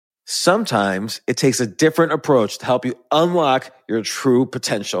Sometimes it takes a different approach to help you unlock your true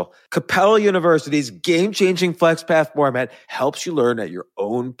potential. Capella University's game-changing FlexPath format helps you learn at your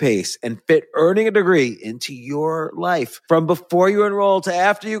own pace and fit earning a degree into your life. From before you enroll to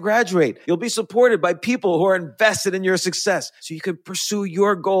after you graduate, you'll be supported by people who are invested in your success so you can pursue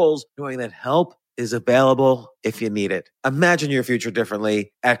your goals knowing that help is available if you need it. Imagine your future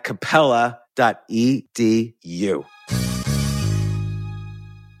differently at capella.edu.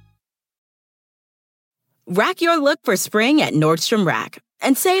 Rack your look for spring at Nordstrom Rack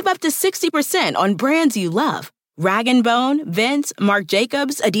and save up to 60% on brands you love. Rag & Bone, Vince, Marc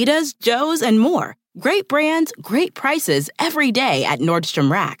Jacobs, Adidas, Joe's, and more. Great brands, great prices every day at Nordstrom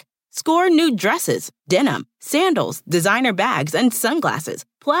Rack. Score new dresses, denim, sandals, designer bags, and sunglasses,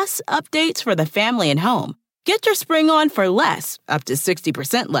 plus updates for the family and home. Get your spring on for less, up to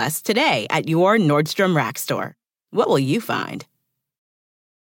 60% less today at your Nordstrom Rack store. What will you find?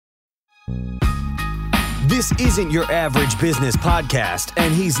 This isn't your average business podcast,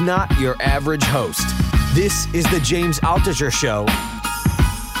 and he's not your average host. This is the James Altucher Show.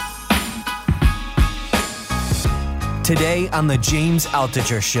 Today on the James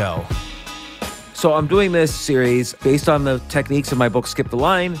Altucher Show. So I'm doing this series based on the techniques in my book, Skip the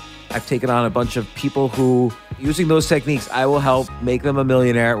Line. I've taken on a bunch of people who, using those techniques, I will help make them a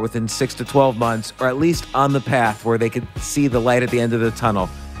millionaire within 6 to 12 months, or at least on the path where they could see the light at the end of the tunnel.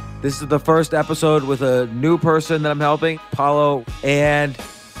 This is the first episode with a new person that I'm helping, Paolo, and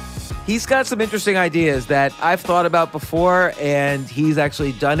he's got some interesting ideas that I've thought about before, and he's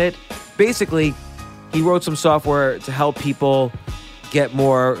actually done it. Basically, he wrote some software to help people get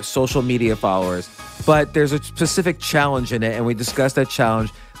more social media followers, but there's a specific challenge in it, and we discussed that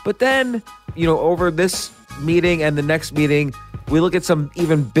challenge. But then, over this meeting and the next meeting, we look at some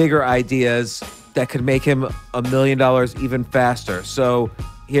even bigger ideas that could make him $1 million even faster. So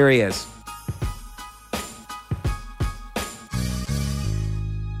here he is.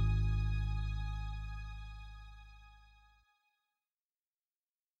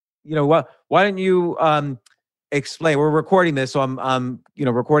 Why don't you explain? We're recording this, so I'm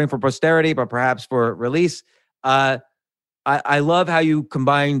recording for posterity, but perhaps for release. I love how you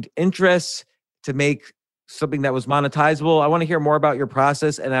combined interests to make something that was monetizable. I want to hear more about your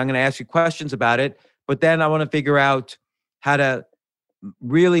process, and I'm going to ask you questions about it. But then I want to figure out how to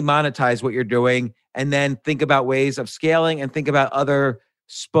really monetize what you're doing, and then think about ways of scaling and think about other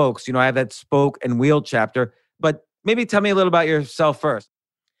spokes. I have that spoke and wheel chapter, but maybe tell me a little about yourself first.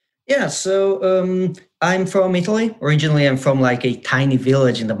 Yeah, so I'm from Italy. Originally, I'm from like a tiny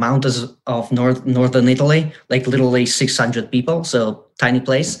village in the mountains of northern Italy, like literally 600 people, so tiny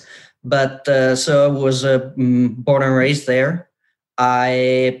place. But so I was born and raised there.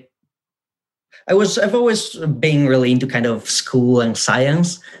 I've always been really into kind of school and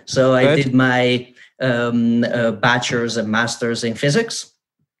science. So I did my bachelor's and master's in physics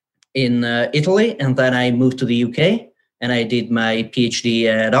in Italy, and then I moved to the UK and I did my PhD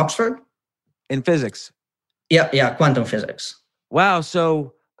at Oxford. In physics? Yeah, quantum physics. Wow.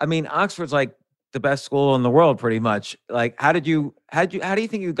 So, Oxford's like the best school in the world, pretty much. Like, how do you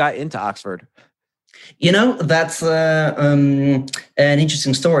think you got into Oxford? That's an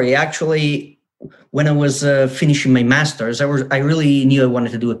interesting story. Actually, when I was finishing my master's, I really knew I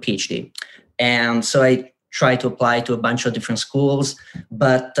wanted to do a PhD. And so I tried to apply to a bunch of different schools.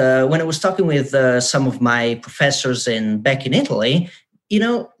 But when I was talking with some of my professors back in Italy, they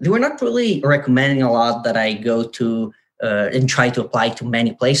were not really recommending a lot that I go to and try to apply to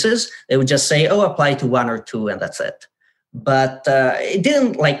many places. They would just say, apply to one or two, and that's it. But it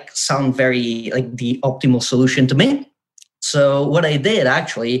didn't sound very like the optimal solution to me. So what I did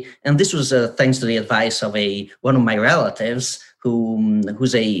actually, and this was thanks to the advice of one of my relatives,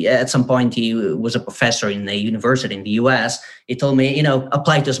 who's at some point he was a professor in a university in the US. He told me,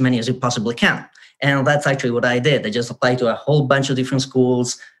 apply to as many as you possibly can. And that's actually what I did. I just applied to a whole bunch of different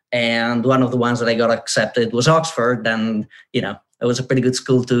schools. And one of the ones that I got accepted was Oxford. And, it was a pretty good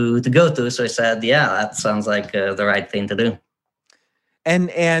school to go to. So I said, yeah, that sounds like the right thing to do.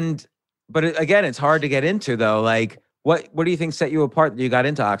 But again, it's hard to get into though. Like, what do you think set you apart that you got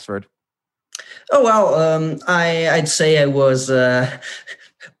into Oxford? Oh, well, I'd say I was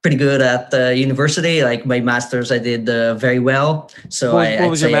pretty good at university. Like my master's, I did very well. So what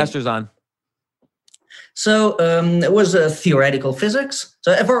was your master's on? So it was theoretical physics.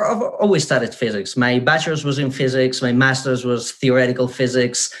 So I've always studied physics. My bachelor's was in physics. My master's was theoretical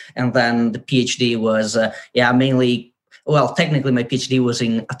physics. And then the PhD was, mainly, well, technically my PhD was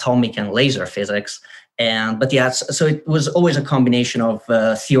in atomic and laser physics. So it was always a combination of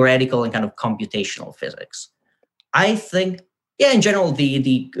theoretical and kind of computational physics. I think Yeah, in general,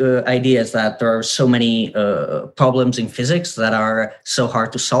 the idea is that there are so many problems in physics that are so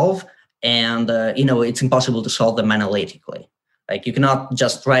hard to solve, and it's impossible to solve them analytically. Like you cannot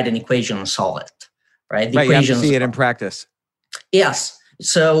just write an equation and solve it, right? The Right, you have to equations, see it in practice. yes.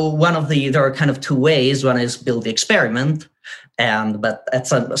 So there are kind of two ways. One is build the experiment, but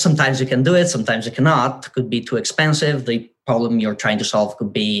sometimes you can do it, sometimes you cannot. It could be too expensive. The problem you're trying to solve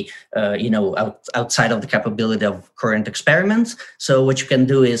could be, outside of the capability of current experiments. So what you can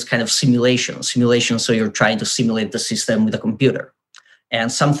do is kind of simulation. So you're trying to simulate the system with a computer. And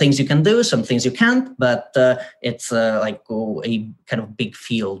some things you can do, some things you can't, but it's a kind of big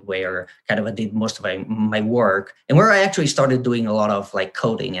field where kind of I did most of my work, and where I actually started doing a lot of like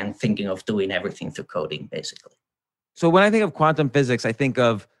coding and thinking of doing everything through coding, basically. So when I think of quantum physics, I think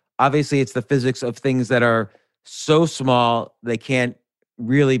of, obviously, it's the physics of things that are so small they can't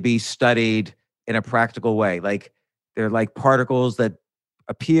really be studied in a practical way. Like they're like particles that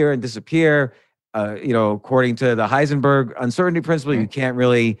appear and disappear. According to the Heisenberg uncertainty principle, you can't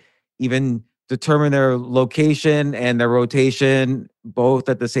really even determine their location and their rotation both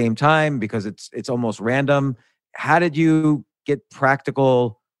at the same time because it's almost random. How did you get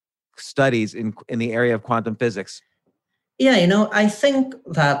practical studies in the area of quantum physics? Yeah, I think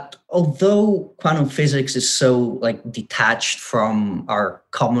that although quantum physics is so detached from our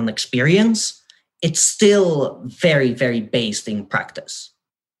common experience, it's still very, very based in practice.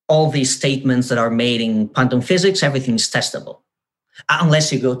 All these statements that are made in quantum physics, everything is testable.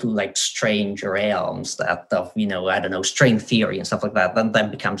 Unless you go to strange realms of string theory and stuff like that, then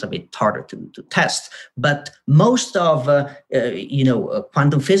that becomes a bit harder to test. But most of,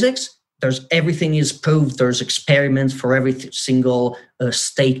 quantum physics, everything is proved. There's experiments for every single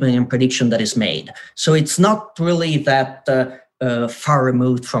statement and prediction that is made. So it's not really that far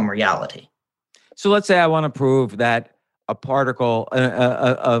removed from reality. So let's say I want to prove that a particle,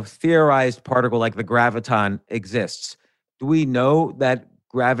 a theorized particle like the graviton exists. Do we know that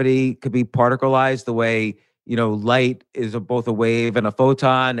gravity could be particleized the way, light is both a wave and a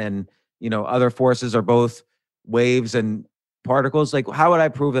photon, and, other forces are both waves and particles? Like, how would I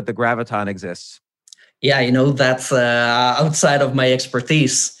prove that the graviton exists? Yeah, that's outside of my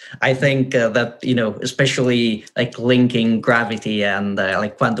expertise. I think that, especially linking gravity and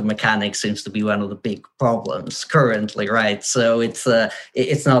quantum mechanics seems to be one of the big problems currently, right? So it's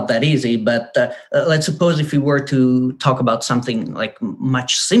not that easy. But let's suppose if we were to talk about something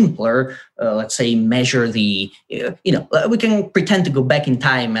much simpler, let's say measure the, we can pretend to go back in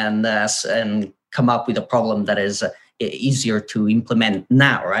time and come up with a problem that is easier to implement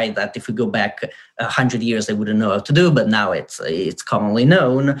now, right? That if we go back 100 years, they wouldn't know how to do, but now it's commonly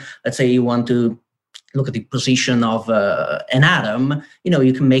known. Let's say you want to look at the position of an atom.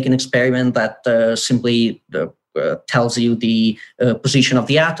 You can make an experiment that simply tells you the position of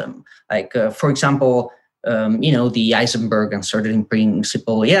the atom. For example, the Heisenberg uncertainty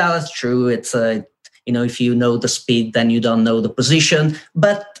principle. Yeah, that's true. It's if you know the speed, then you don't know the position,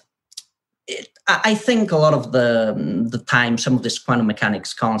 but I think a lot of the time, some of these quantum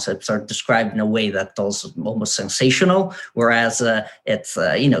mechanics concepts are described in a way that is almost sensational, whereas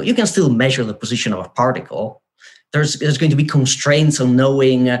you can still measure the position of a particle. There's going to be constraints on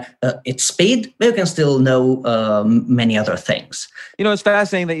knowing its speed, but you can still know many other things. It's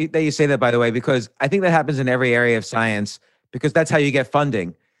fascinating that you say that, by the way, because I think that happens in every area of science, because that's how you get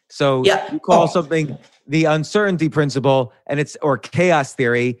funding. So you call something the uncertainty principle or chaos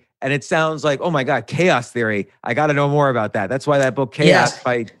theory, and it sounds like, oh my God, chaos theory. I got to know more about that. That's why that book, Chaos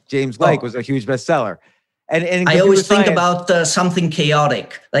by James Blake, was a huge bestseller. And I always think about something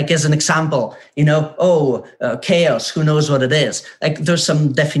chaotic, as an example, chaos, who knows what it is? There's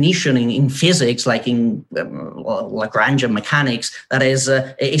some definition in physics, in Lagrangian mechanics, that is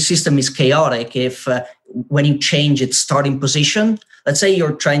a system is chaotic if when you change its starting position. Let's say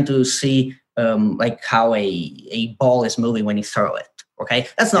you're trying to see how a ball is moving when you throw it. Okay,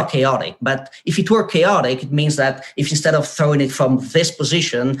 that's not chaotic. But if it were chaotic, it means that if instead of throwing it from this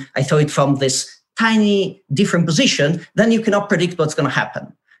position, I throw it from this tiny different position, then you cannot predict what's going to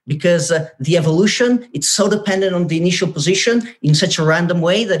happen. Because the evolution, it's so dependent on the initial position in such a random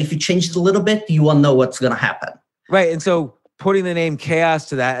way that if you change it a little bit, you won't know what's going to happen. Right. And so putting the name chaos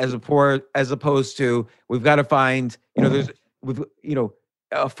to that as opposed to we've got to find,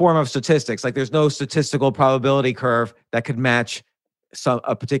 a form of statistics. There's no statistical probability curve that could match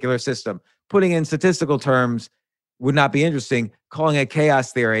a particular system. Putting in statistical terms would not be interesting. Calling it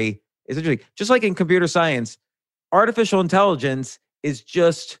chaos theory is interesting. Just like in computer science, artificial intelligence is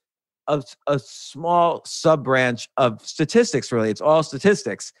just a small sub branch of statistics, really. It's all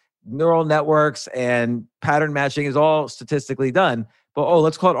statistics. neural networks and pattern matching is all statistically done. But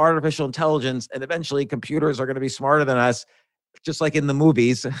let's call it artificial intelligence, and eventually computers are going to be smarter than us, just like in the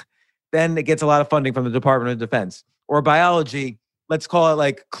movies. Then it gets a lot of funding from the Department of Defense. Or biology, let's call it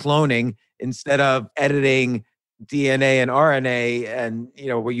like cloning instead of editing DNA and RNA, and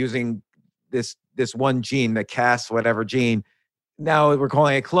we're using this one gene, the Cas whatever gene. Now we're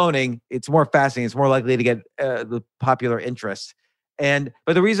calling it cloning. It's more fascinating. It's more likely to get the popular interest. But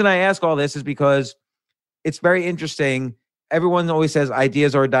the reason I ask all this is because it's very interesting. Everyone always says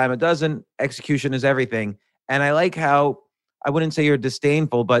ideas are a dime a dozen, execution is everything. And I like how, I wouldn't say you're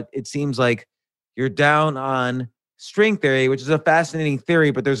disdainful, but it seems like you're down on string theory, which is a fascinating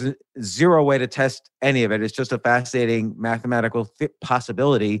theory, but there's zero way to test any of it. It's just a fascinating mathematical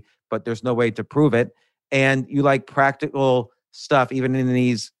possibility, but there's no way to prove it. And you like practical stuff, even in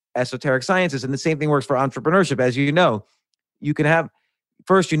these esoteric sciences. And the same thing works for entrepreneurship. As you know, you can have,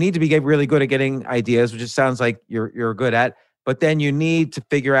 first, you need to be really good at getting ideas, which it sounds like you're good at, but then you need to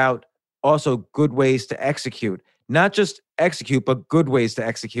figure out also good ways to execute, not just execute, but good ways to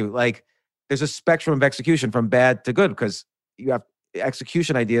execute. Like there's a spectrum of execution from bad to good, because you have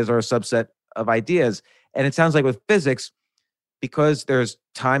execution ideas are a subset of ideas. And it sounds like with physics, because there's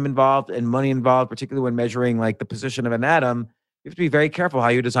time involved and money involved, particularly when measuring like the position of an atom, you have to be very careful how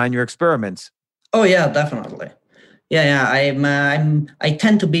you design your experiments. Oh yeah, definitely. I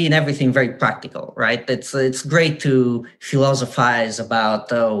tend to be in everything very practical, right? It's great to philosophize about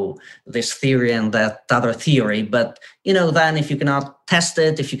this theory and that other theory, but then if you cannot test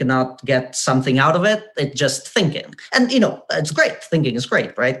it, if you cannot get something out of it, it's just thinking. And it's great. Thinking is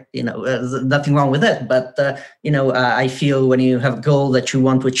great, right? Nothing wrong with it. But I feel when you have a goal that you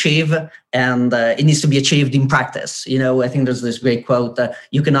want to achieve, and it needs to be achieved in practice. I think there's this great quote: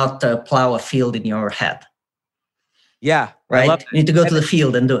 "You cannot plow a field in your head." Yeah. Right. You need to go to the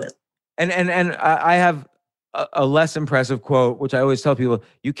field and do it. And I have a less impressive quote, which I always tell people: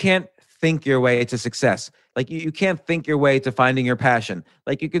 you can't think your way to success. Like you can't think your way to finding your passion.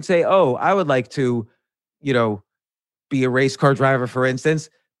 Like you can say, oh, I would like to, be a race car driver, for instance,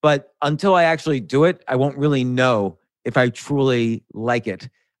 but until I actually do it, I won't really know if I truly like it.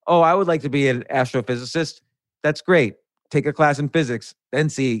 Oh, I would like to be an astrophysicist. That's great. Take a class in physics, then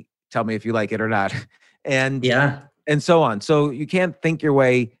tell me if you like it or not. And so on. So you can't think your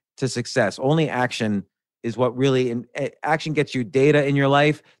way to success. Only action is what really, action gets you data in your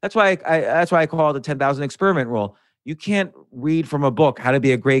life. That's why I call it the 10,000 experiment rule. You can't read from a book how to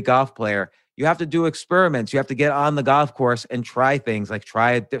be a great golf player. You have to do experiments. You have to get on the golf course and try things like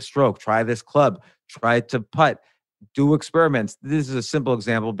try a stroke, try this club, try to putt, do experiments. This is a simple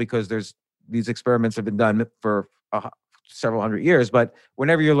example because these experiments have been done for several hundred years. But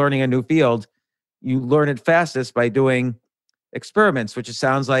whenever you're learning a new field, you learn it fastest by doing experiments, which it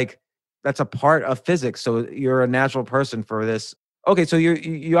sounds like that's a part of physics. So you're a natural person for this. Okay, so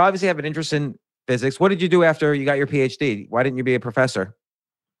you obviously have an interest in physics. What did you do after you got your PhD? Why didn't you be a professor?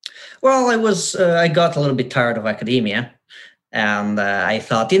 Well, I got a little bit tired of academia, and I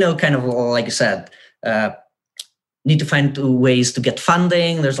thought, kind of like you said, need to find ways to get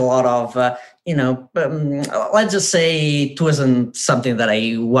funding. There's a lot of, let's just say it wasn't something that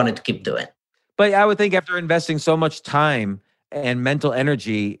I wanted to keep doing. But I would think after investing so much time and mental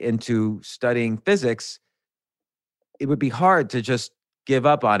energy into studying physics, it would be hard to just give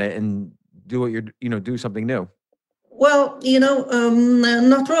up on it and do something new. Well,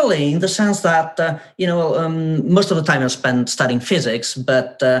 not really, in the sense that, most of the time I spent studying physics,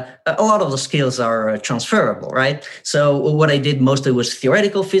 but a lot of the skills are transferable, right? So what I did mostly was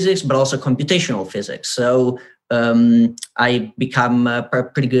theoretical physics, but also computational physics. So I become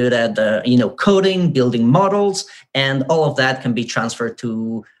pretty good at, coding, building models, and all of that can be transferred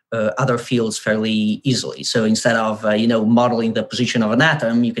to other fields fairly easily. So instead of, modeling the position of an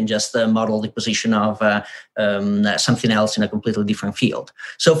atom, you can just model the position of something else in a completely different field.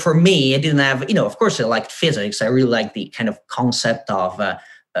 So for me, I didn't have, of course I liked physics. I really liked the kind of concept of,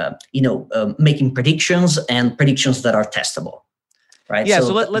 making predictions and predictions that are testable. Right. Yeah.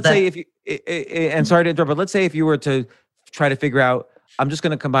 So let's say if you, and sorry to interrupt, but let's say if you were to try to figure out, I'm just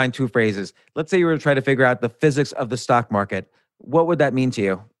going to combine two phrases. Let's say you were to try to figure out the physics of the stock market. What would that mean to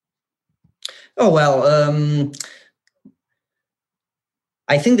you? Oh, well,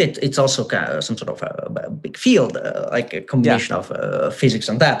 I think that it's also kind of some sort of a big field, like a combination of physics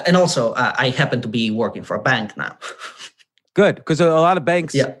and that. And also, I happen to be working for a bank now. Good, because a lot of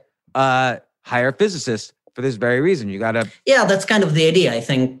banks hire physicists for this very reason. You got to... Yeah, that's kind of the idea, I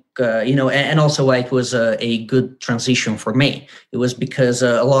think, and also why it was a good transition for me. It was because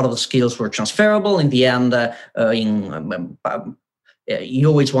a lot of the skills were transferable in the end, you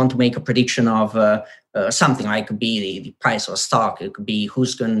always want to make a prediction of something, like it could be the price of a stock, it could be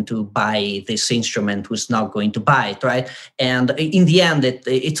who's going to buy this instrument, who's not going to buy it, right? And in the end,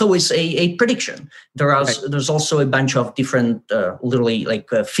 it's always a prediction. There's also a bunch of different, literally like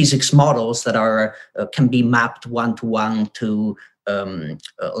physics models that are can be mapped one-to-one to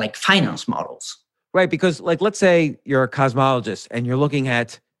like finance models. Right, because like let's say you're a cosmologist and you're looking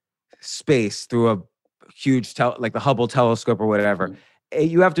at space through a huge like the Hubble telescope or whatever. Mm-hmm.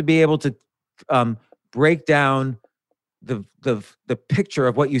 You have to be able to break down the picture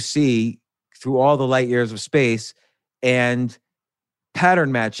of what you see through all the light years of space and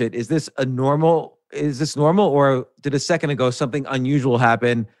pattern match it. Is this normal, or did a second ago something unusual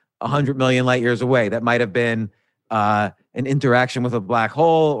happen 100 million light years away that might have been an interaction with a black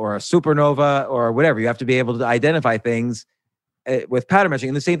hole or a supernova or whatever? You have to be able to identify things with pattern matching.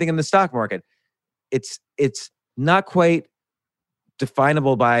 And the same thing in the stock market. It's not quite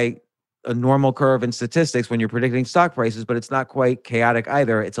definable by a normal curve in statistics when you're predicting stock prices, but it's not quite chaotic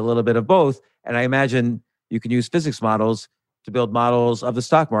either. It's a little bit of both. And I imagine you can use physics models to build models of the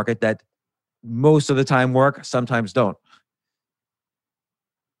stock market that most of the time work, sometimes don't.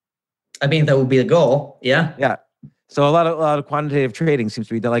 I mean, that would be the goal. Yeah. Yeah. So a lot of quantitative trading seems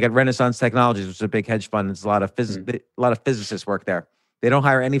to be done, like at Renaissance Technologies, which is a big hedge fund. There's a lot of physicists work there. They don't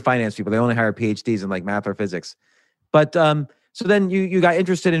hire any finance people. They only hire PhDs in like math or physics. But so then you got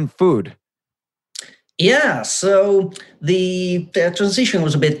interested in food. Yeah, so the transition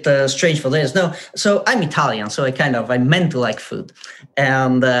was a bit strange for this. No, so I'm Italian, so I meant to like food.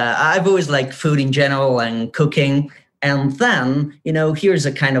 And I've always liked food in general and cooking. And then, here's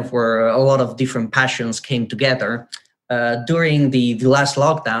a kind of where a lot of different passions came together. During the last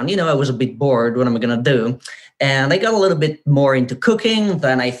lockdown, I was a bit bored. What am I going to do? And I got a little bit more into cooking.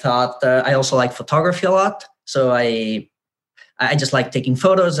 Then I thought I also like photography a lot. So I just like taking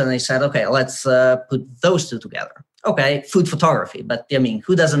photos, and I said, okay, let's put those two together. Okay, food photography. But I mean,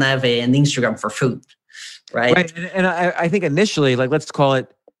 who doesn't have an Instagram for food, right? Right. And I think initially, like let's call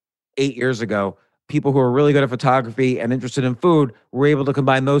it 8 years ago, people who are really good at photography and interested in food were able to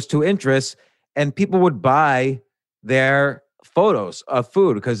combine those two interests, and people would buy their photos of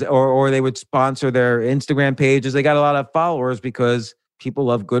food or they would sponsor their Instagram pages. They got a lot of followers because people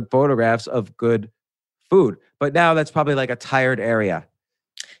love good photographs of good food. But now that's probably like a tired area.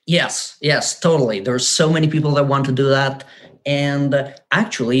 Yes, totally. There's so many people that want to do that. And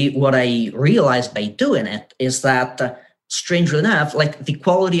actually, what I realized by doing it is that, strangely enough, like the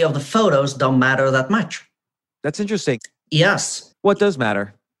quality of the photos don't matter that much. That's interesting. Yes. What does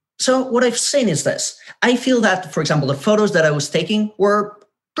matter? So what I've seen is this. I feel that, for example, the photos that I was taking were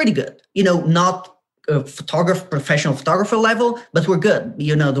pretty good. Not a professional photographer level, but were good.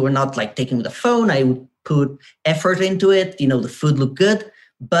 They were not like taken with a phone. I would put effort into it. The food looked good,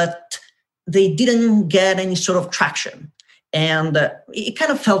 but they didn't get any sort of traction. And it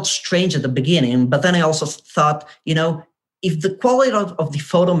kind of felt strange at the beginning. But then I also thought, if the quality of the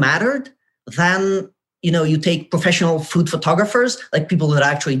photo mattered, then, you take professional food photographers, like people that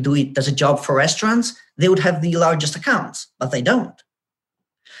actually do it as a job for restaurants, they would have the largest accounts, but they don't,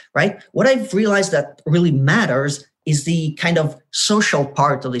 right? What I've realized that really matters is the kind of social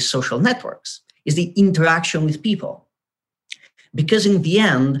part of the social networks, is the interaction with people. Because in the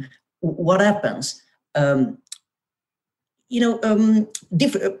end, what happens?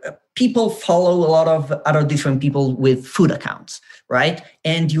 People follow a lot of other different people with food accounts, right?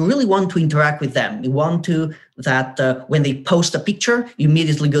 And you really want to interact with them. You want to that when they post a picture, you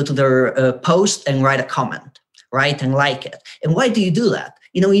immediately go to their post and write a comment, right? And like it. And why do you do that?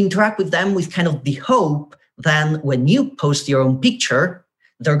 You interact with them with kind of the hope then when you post your own picture,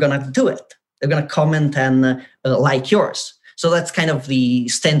 they're going to do it. They're going to comment and like yours. So that's kind of the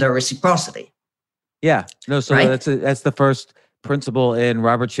standard reciprocity. Yeah. No, so right? That's the first principle in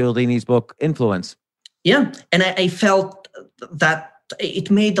Robert Cialdini's book, Influence. Yeah. And I felt that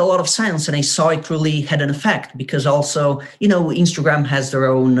it made a lot of sense, and I saw it really had an effect because also, Instagram has their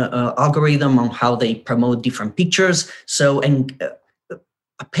own algorithm on how they promote different pictures. So,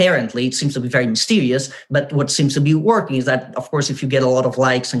 apparently it seems to be very mysterious, but what seems to be working is that, of course, if you get a lot of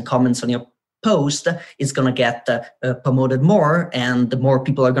likes and comments on your post, it's going to get promoted more, and the more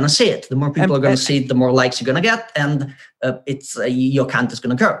people are going to see it. The more people are going to see it, the more likes you're going to get, and your account is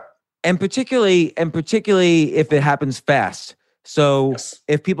going to grow. And particularly if it happens fast. So yes.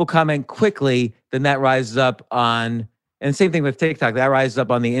 If people comment quickly, then that rises up on, and same thing with TikTok, that rises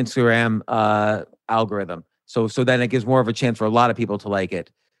up on the Instagram algorithm. So then it gives more of a chance for a lot of people to like it.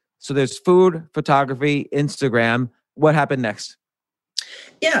 So there's food, photography, Instagram. What happened next?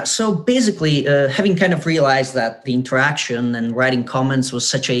 Yeah, so basically, having kind of realized that the interaction and writing comments was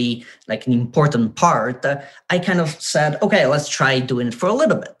such an important part, I kind of said, okay, let's try doing it for a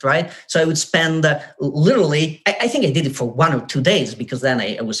little bit, right? So I would spend literally, I think I did it for 1 or 2 days because then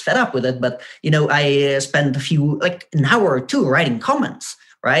I was fed up with it. But I spent an hour or two writing comments,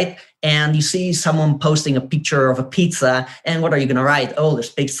 right? And you see someone posting a picture of a pizza, and what are you going to write? Oh,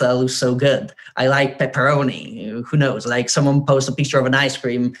 this pizza looks so good. I like pepperoni. Who knows? Like someone posts a picture of an ice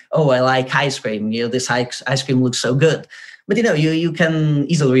cream. Oh, I like ice cream. This ice cream looks so good. But you can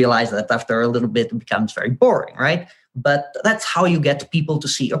easily realize that after a little bit it becomes very boring, right? But that's how you get people to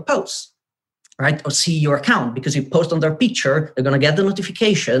see your posts, right? Or see your account, because you post on their picture, they're going to get the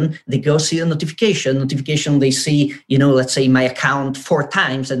notification. They go see the notification. They see, let's say my account 4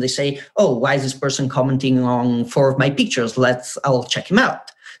 times, and they say, oh, why is this person commenting on 4 of my pictures? I'll check him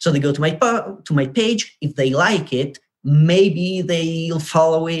out. So they go to my page. If they like it, maybe they'll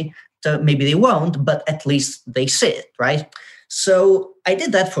follow it. Maybe they won't, but at least they see it, right? So I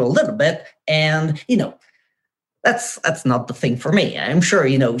did that for a little bit, and that's not the thing for me. I'm sure,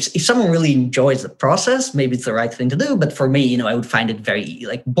 if someone really enjoys the process, maybe it's the right thing to do. But for me, I would find it very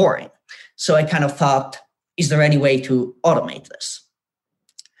boring. So I kind of thought, is there any way to automate this?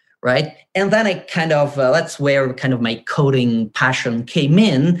 Right. And then I kind of, that's where kind of my coding passion came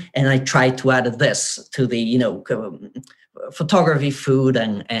in. And I tried to add this to the, photography, food,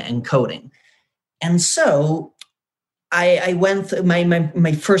 and coding. And so I went,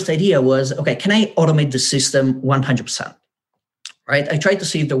 my first idea was, okay, can I automate the system 100%? Right? I tried to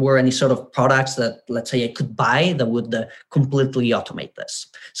see if there were any sort of products that, let's say, I could buy that would completely automate this.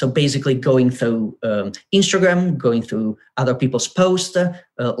 So basically going through Instagram, going through other people's posts,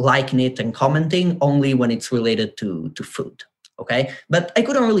 liking it and commenting only when it's related to food. Okay. But I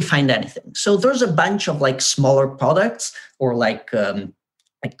couldn't really find anything. So there's a bunch of smaller products or like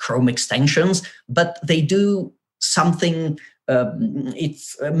Chrome extensions, but they do something.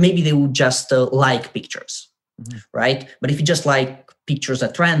 It's maybe they would just like pictures, right? But if you just like pictures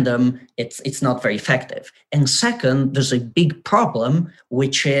at random, it's not very effective. And second, there's a big problem,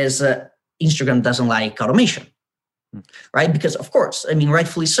 which is Instagram doesn't like automation, right? Because of course,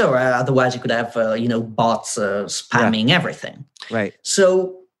 rightfully so. Otherwise, you could have bots spamming everything, right?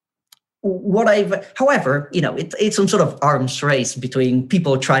 So however, it's some sort of arms race between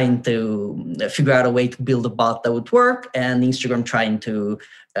people trying to figure out a way to build a bot that would work and Instagram trying to,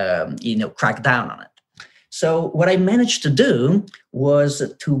 crack down on it. So what I managed to do was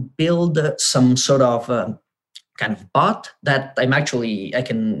to build some sort of kind of bot that I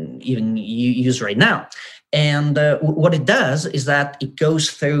can even use right now. And what it does is that it goes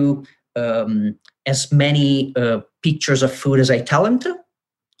through as many pictures of food as I tell him to.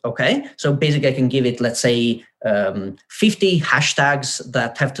 Okay, so basically I can give it, let's say, 50 hashtags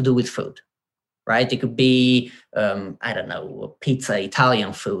that have to do with food, right? It could be, I don't know, pizza,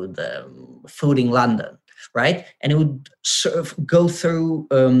 Italian food, food in London, right? And it would sort of go through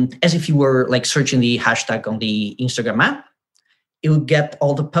as if you were searching the hashtag on the Instagram app. It would get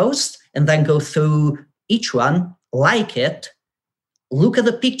all the posts and then go through each one, like it, look at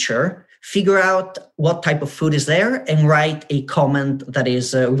the picture, figure out what type of food is there, and write a comment that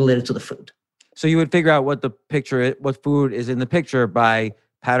is related to the food. So you would figure out what food is in the picture by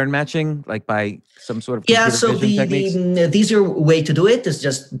pattern matching, like by some sort of computer vision techniques? The easier way to do it is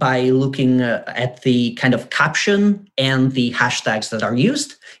just by looking at the kind of caption and the hashtags that are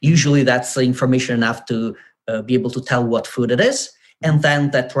used. Usually that's information enough to be able to tell what food it is. And then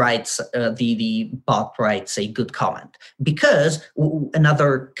that writes, the bot writes a good comment. Because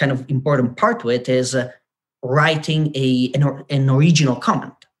another kind of important part to it is writing an original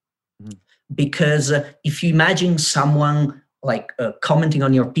comment. Mm-hmm. Because if you imagine someone commenting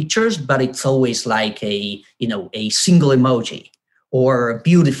on your pictures, but it's always like a single emoji or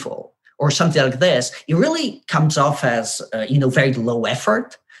beautiful or something like this, it really comes off as, very low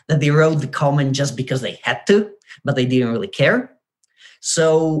effort, that they wrote the comment just because they had to, but they didn't really care.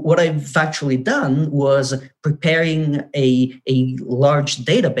 So what I've actually done was preparing a large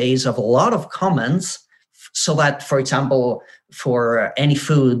database of a lot of comments so that, for example, for any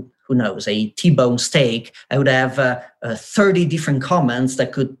food, who knows, a T-bone steak, I would have 30 different comments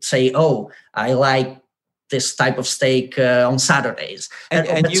that could say, oh, I like this type of steak on Saturdays.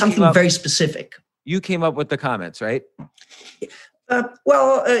 And something very specific. You came up with the comments, right?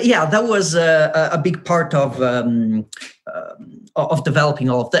 Yeah, that was a big part of developing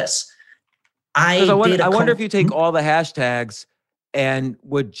all of this. I wonder if you take all the hashtags and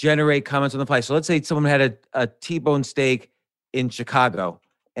would generate comments on the fly. So let's say someone had a T-bone steak in Chicago,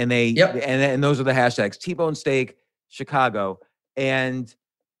 and and those are the hashtags: T-bone steak, Chicago. and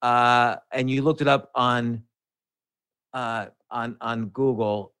you looked it up on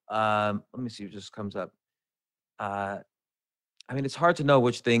Google. Let me see if it just comes up. I mean, it's hard to know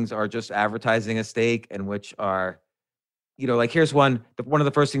which things are just advertising a steak and which are, like here's one. One of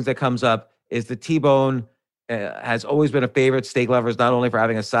the first things that comes up is the T-bone has always been a favorite steak lovers, not only for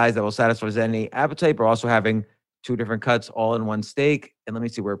having a size that will satisfy any appetite, but also having two different cuts all in one steak. And let me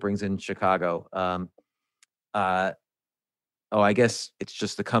see where it brings in Chicago. I guess it's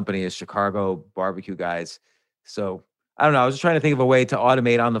just the company is Chicago Barbecue Guys. So I don't know. I was just trying to think of a way to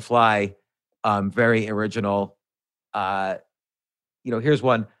automate on the fly. Very original. Here's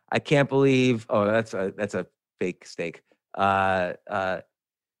one. I can't believe. Oh, that's a fake steak.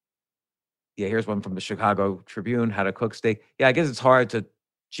 Here's one from the Chicago Tribune. How to cook steak. Yeah, I guess it's hard to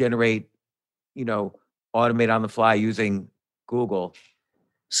generate, automate on the fly using Google.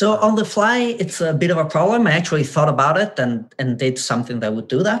 So on the fly, it's a bit of a problem. I actually thought about it and did something that would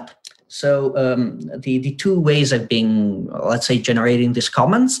do that. So the two ways I've been, let's say, generating these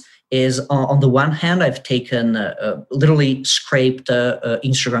comments is on the one hand, I've taken literally scraped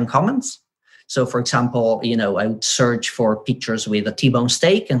Instagram comments. So for example, I would search for pictures with a T-bone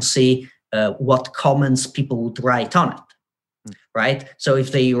steak and see what comments people would write on it, right? So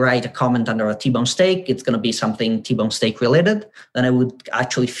if they write a comment under a T-bone steak, it's going to be something T-bone steak related. Then I would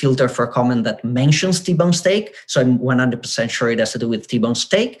actually filter for a comment that mentions T-bone steak. So I'm 100% sure it has to do with T-bone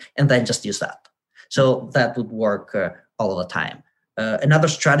steak, and then just use that. So that would work all the time. Another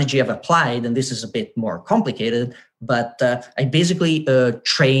strategy I've applied, and this is a bit more complicated, but I basically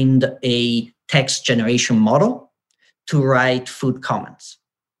trained a text generation model to write food comments.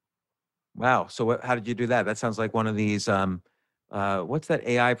 Wow. So how did you do that? That sounds like one of these, what's that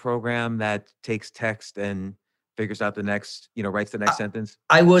AI program that takes text and figures out the next, writes the next sentence?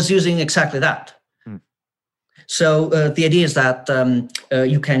 I was using exactly that. So the idea is that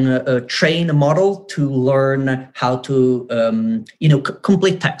you can train a model to learn how to,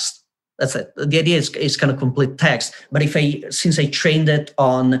 complete text. That's it. The idea is kind of complete text. But since I trained it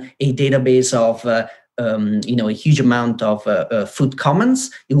on a database of, a huge amount of food comments,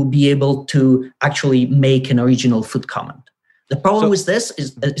 it will be able to actually make an original food comment. The problem with this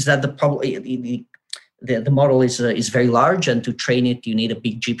is that the model is very large, and to train it, you need a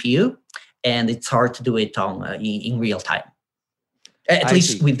big GPU. And it's hard to do it in real time, at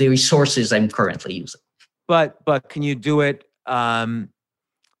least with the resources I'm currently using. But can you do it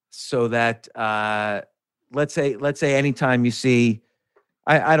so that let's say anytime you see,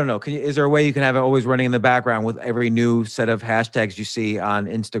 I don't know, is there a way you can have it always running in the background with every new set of hashtags you see on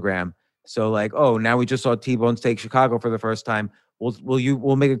Instagram? So like, oh, now we just saw T-bone steak Chicago for the first time.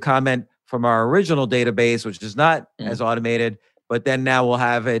 We'll make a comment from our original database, which is not as automated, but then now we'll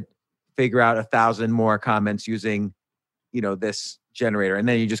have it figure out 1,000 more comments using, this generator, and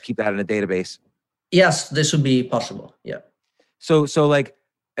then you just keep that in a database. Yes, this would be possible. Yeah. So like,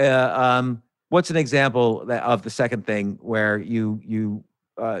 what's an example of the second thing where you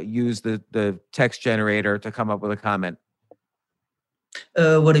use the text generator to come up with a comment?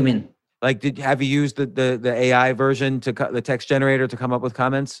 What do you mean? Like, have you used the AI version the text generator to come up with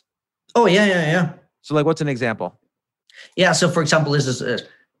comments? Oh yeah. So like, what's an example? Yeah. So for example, this is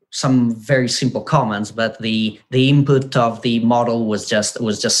some very simple comments, but the input of the model was just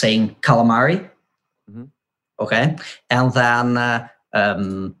saying calamari. Mm-hmm. Okay, and then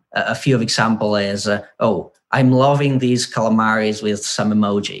a few of example is I'm loving these calamaris with some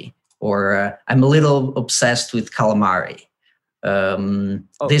emoji, or I'm a little obsessed with calamari.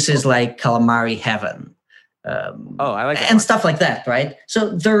 This is like calamari heaven. I like that and one. Stuff like that, right?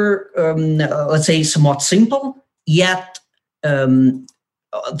 So they're let's say somewhat simple, yet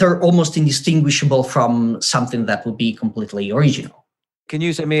they're almost indistinguishable from something that would be completely original. Can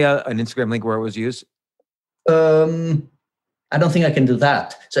you send me an Instagram link where it was used? I don't think I can do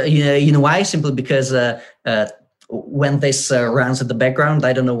that. So you know why? Simply because when this runs at the background,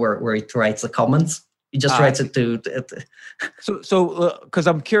 I don't know where it writes the comments. It just writes it to. So because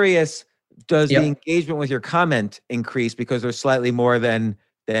I'm curious, does the engagement with your comment increase because there's slightly more than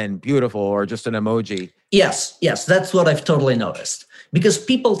beautiful or just an emoji? Yes, that's what I've totally noticed. Because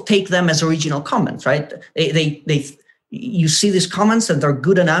people take them as original comments, right? You see these comments and they're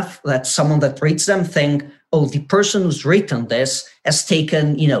good enough that someone that reads them think, oh, the person who's written this has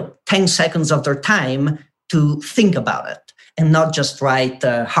taken 10 seconds of their time to think about it and not just write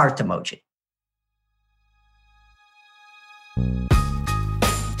a heart emoji.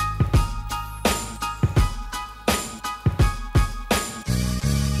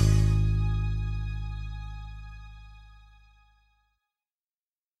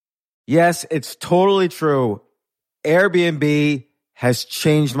 Yes, it's totally true. Airbnb has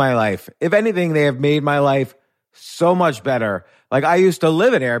changed my life. If anything, they have made my life so much better. Like, I used to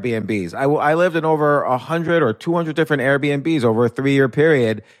live in Airbnbs. I lived in over 100 or 200 different Airbnbs over a 3-year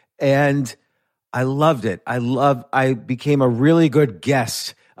period, and I loved it. I became a really good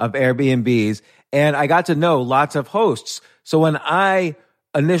guest of Airbnbs, and I got to know lots of hosts. So when I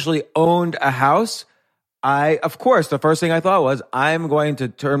initially owned a house, of course, the first thing I thought was, I'm going to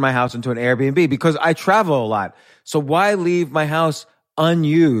turn my house into an Airbnb because I travel a lot. So why leave my house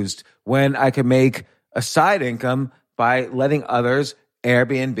unused when I could make a side income by letting others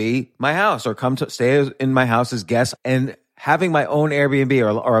Airbnb my house or come to stay in my house as guests? And having my own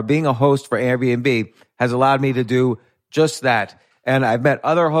Airbnb or being a host for Airbnb has allowed me to do just that. And I've met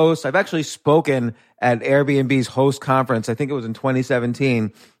other hosts. I've actually spoken at Airbnb's host conference. I think it was in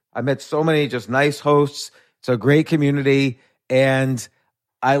 2017. I met so many just nice hosts. It's a great community. And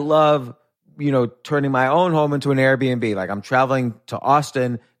I love, turning my own home into an Airbnb. Like, I'm traveling to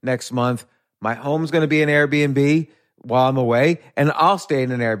Austin next month. My home's going to be an Airbnb while I'm away, and I'll stay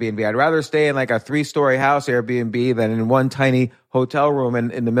in an Airbnb. I'd rather stay in like a 3-story house Airbnb than in one tiny hotel room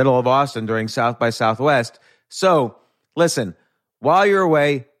in the middle of Austin during South by Southwest. So listen, while you're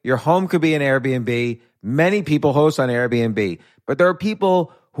away, your home could be an Airbnb. Many people host on Airbnb, but there are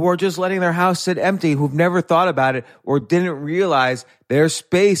people who are just letting their house sit empty, who've never thought about it or didn't realize their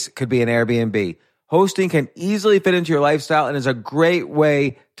space could be an Airbnb. Hosting can easily fit into your lifestyle and is a great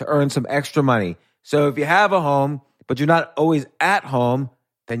way to earn some extra money. So if you have a home, but you're not always at home,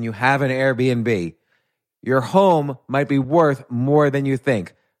 then you have an Airbnb. Your home might be worth more than you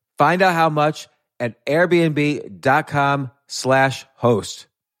think. Find out how much at airbnb.com/host.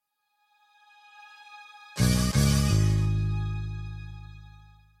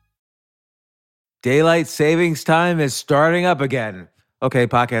 Daylight savings time is starting up again. Okay,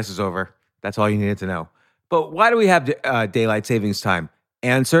 podcast is over. That's all you needed to know. But why do we have daylight savings time?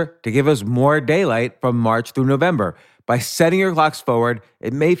 Answer: to give us more daylight from March through November. By setting your clocks forward,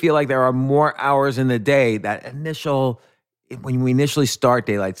 it may feel like there are more hours in the day when we initially start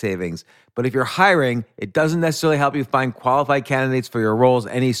daylight savings. But if you're hiring, it doesn't necessarily help you find qualified candidates for your roles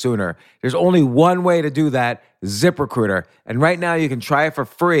any sooner. There's only one way to do that: ZipRecruiter. And right now you can try it for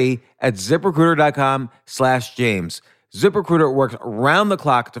free at ZipRecruiter.com/James. ZipRecruiter works around the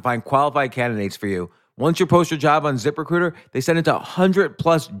clock to find qualified candidates for you. Once you post your job on ZipRecruiter, they send it to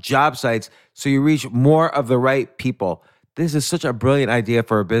 100+ job sites so you reach more of the right people. This is such a brilliant idea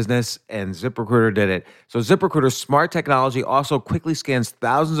for a business, and ZipRecruiter did it. So ZipRecruiter's smart technology also quickly scans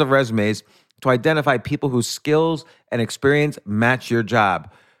thousands of resumes to identify people whose skills and experience match your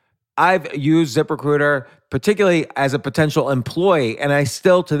job. I've used ZipRecruiter particularly as a potential employee, and I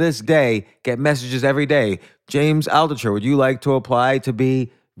still to this day get messages every day. James Altucher, would you like to apply to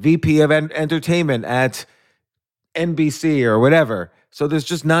be VP of Entertainment at NBC or whatever? So there's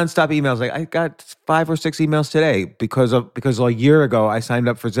just nonstop emails. Like, I got 5 or 6 emails today because a year ago I signed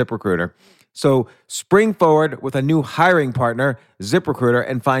up for ZipRecruiter. So spring forward with a new hiring partner, ZipRecruiter,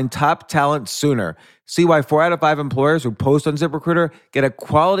 and find top talent sooner. See why 4 out of 5 employers who post on ZipRecruiter get a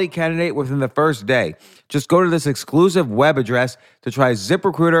quality candidate within the first day. Just go to this exclusive web address to try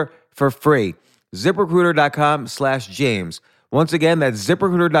ZipRecruiter for free. ZipRecruiter.com/James. Once again, that's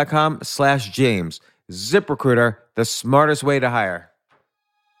ZipRecruiter.com/James. ZipRecruiter, the smartest way to hire.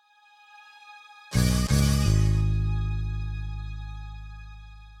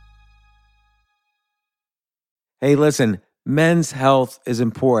 Hey, listen, men's health is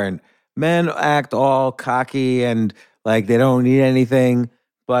important. Men act all cocky and like they don't need anything.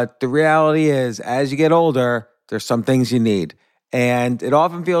 But the reality is, as you get older, there's some things you need. And it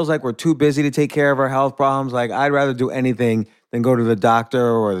often feels like we're too busy to take care of our health problems. Like, I'd rather do anything than go to the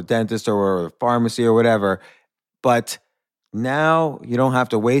doctor or the dentist or the pharmacy or whatever. But now you don't have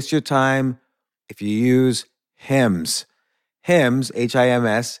to waste your time if you use Hims. Hims,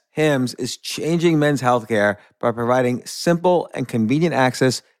 H-I-M-S, Hims is changing men's healthcare by providing simple and convenient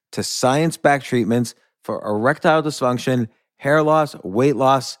access to science-backed treatments for erectile dysfunction, hair loss, weight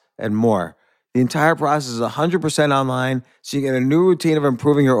loss, and more. The entire process is 100% online, so you get a new routine of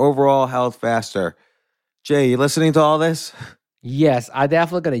improving your overall health faster. Jay, you listening to all this? Yes, I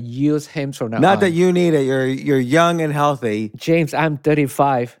definitely gonna use Hims from now on. Not that you need it. You're young and healthy. James, I'm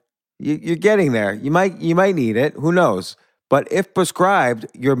 35. You're getting there. You might need it. Who knows? But if prescribed,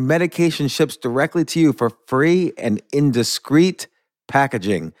 your medication ships directly to you for free and in discreet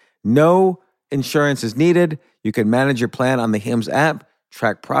packaging. No insurance is needed. You can manage your plan on the Hims app,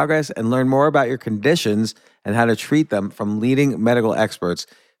 track progress, and learn more about your conditions and how to treat them from leading medical experts.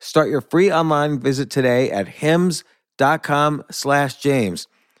 Start your free online visit today at hims.com/James.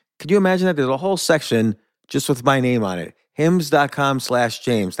 Could you imagine that there's a whole section just with my name on it.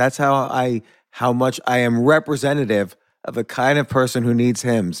 Hims.com/James. That's how much I am representative of the kind of person who needs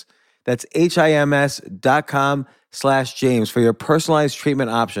Hims. That's HIMS.com/James for your personalized treatment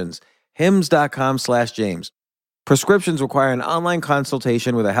options. Hims.com/James. Prescriptions require an online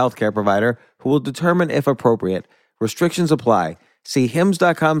consultation with a healthcare provider who will determine if appropriate. Restrictions apply. See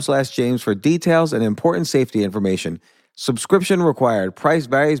hims.com/James for details and important safety information. Subscription required. Price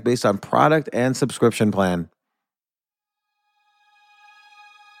varies based on product and subscription plan.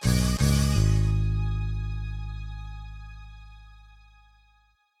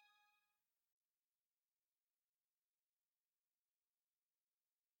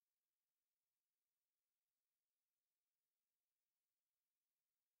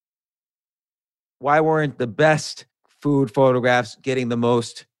 Why weren't the best food photographs getting the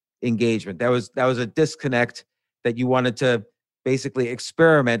most engagement? That was a disconnect that you wanted to basically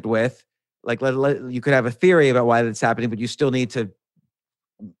experiment with. Like you could have a theory about why that's happening, but you still need to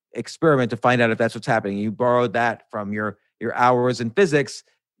experiment to find out if that's what's happening. You borrowed that from your hours in physics.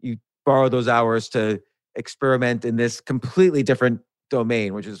 You borrow those hours to experiment in this completely different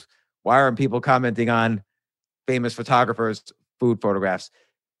domain, which is why aren't people commenting on famous photographers' food photographs?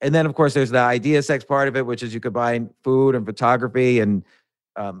 And then, of course, there's the idea sex part of it, which is you combine food and photography and,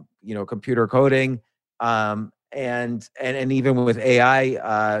 computer coding. And even with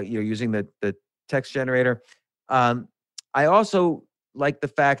AI, using the text generator. I also like the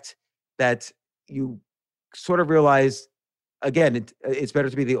fact that you sort of realize, again, it's better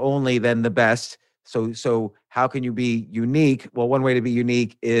to be the only than the best. So how can you be unique? Well, one way to be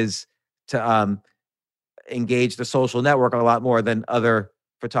unique is to engage the social network a lot more than other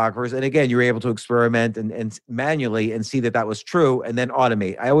photographers. And again, you're able to experiment and manually and see that was true and then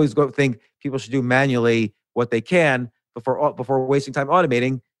automate. I always think people should do manually what they can before wasting time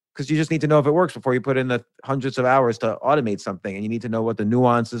automating, because you just need to know if it works before you put in the hundreds of hours to automate something, and you need to know what the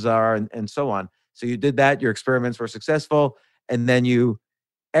nuances are and so on. So you did that, your experiments were successful, and then you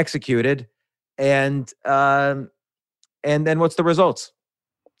executed. And then what's the results?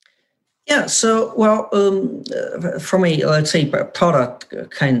 Yeah, so, from a, let's say, product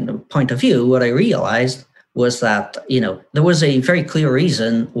kind of point of view, what I realized was that, there was a very clear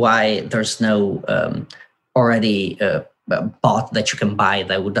reason why there's no already bot that you can buy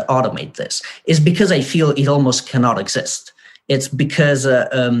that would automate this. Is because I feel it almost cannot exist. It's because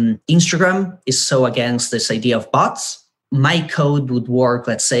Instagram is so against this idea of bots. My code would work,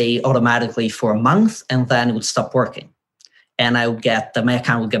 let's say, automatically for a month, and then it would stop working. And my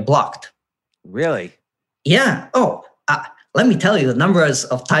account would get blocked. Really? Yeah. Oh, let me tell you, the numbers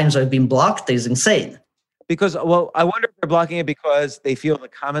of times I've been blocked is insane. Because, I wonder if they're blocking it because they feel the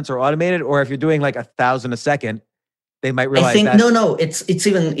comments are automated, or if you're doing like 1,000 a second, they might realize. I think no,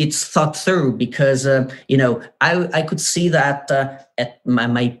 it's thought through, because I could see that at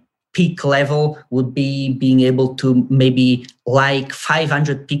my peak level would be being able to maybe like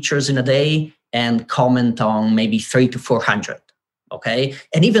 500 pictures in a day and comment on maybe 300 to 400. Okay.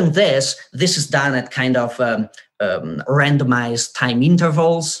 And even this is done at kind of randomized time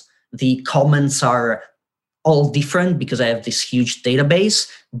intervals. The comments are all different because I have this huge database,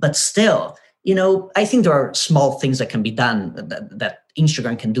 but still, I think there are small things that can be done that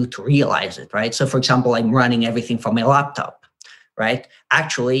Instagram can do to realize it, right? So for example, I'm running everything from my laptop, right?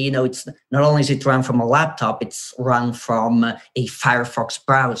 Actually, it's not only is it run from a laptop, it's run from a Firefox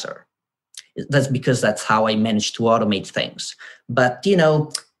browser. That's because that's how I managed to automate things. But,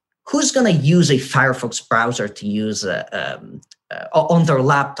 who's going to use a Firefox browser to use on their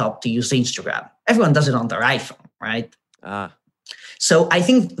laptop to use Instagram? Everyone does it on their iPhone, right? So I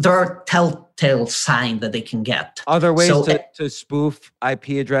think there are telltale signs that they can get. Are there ways to spoof IP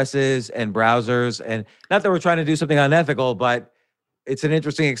addresses and browsers? And not that we're trying to do something unethical, but it's an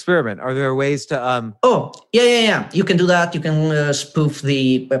interesting experiment. Are there ways to? Oh, yeah. You can do that. You can spoof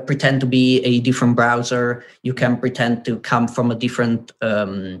pretend to be a different browser. You can pretend to come from a different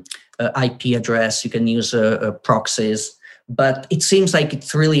IP address. You can use proxies. But it seems like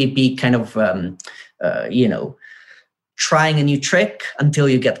it's really a big kind of, trying a new trick until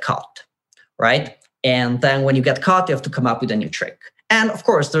you get caught, right? And then when you get caught, you have to come up with a new trick. And of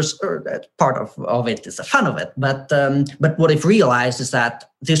course, there's part of it is the fun of it. But what I've realized is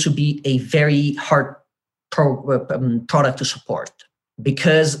that this would be a very hard product to support.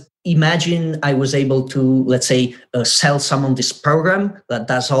 Because imagine I was able to, let's say, sell someone this program that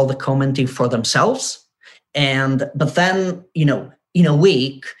does all the commenting for themselves. But then, in a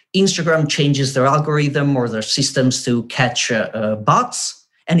week, Instagram changes their algorithm or their systems to catch bots,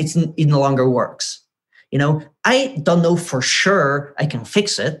 and it no longer works. I don't know for sure I can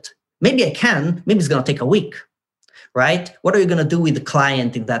fix it, maybe I can, maybe it's going to take a week, right? What are you going to do with the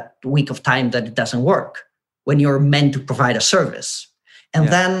client in that week of time that it doesn't work when you're meant to provide a service? And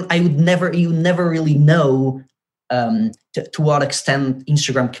then you never really know to what extent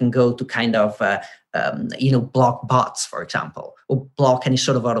Instagram can go to kind of, block bots, for example, or block any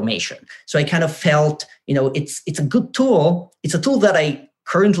sort of automation. So I kind of felt, it's a good tool. It's a tool that I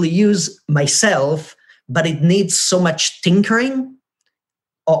currently use myself, but it needs so much tinkering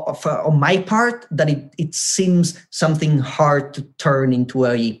on my part that it seems something hard to turn into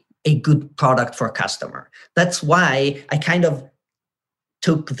a good product for a customer. That's why I kind of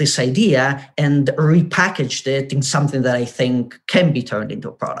took this idea and repackaged it in something that I think can be turned into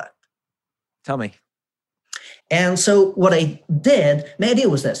a product. Tell me. And so what I did, my idea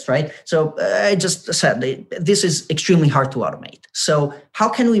was this, right? So I just said, this is extremely hard to automate. So how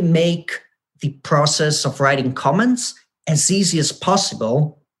can we make the process of writing comments as easy as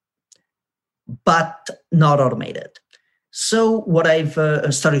possible, but not automated? So what I've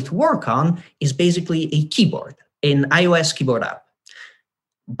started to work on is basically a keyboard, an iOS keyboard app.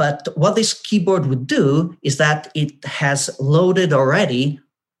 But what this keyboard would do is that it has loaded already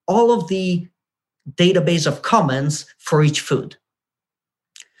all of the database of comments for each food.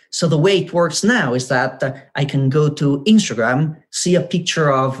 So the way it works now is that I can go to Instagram, see a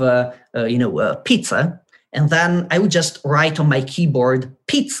picture of pizza, and then I would just write on my keyboard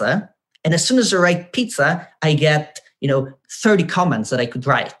pizza. And as soon as I write pizza, I get 30 comments that I could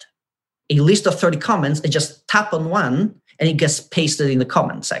write. A list of 30 comments. I just tap on one, and it gets pasted in the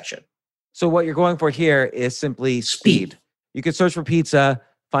comment section. So what you're going for here is simply speed. You could search for pizza,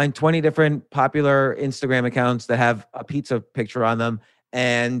 find 20 different popular Instagram accounts that have a pizza picture on them,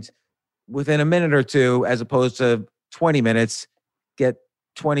 and within a minute or two, as opposed to 20 minutes, get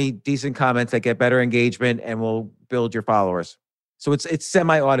 20 decent comments that get better engagement and will build your followers. So it's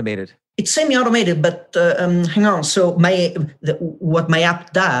semi-automated. It's semi-automated, but hang on. So what my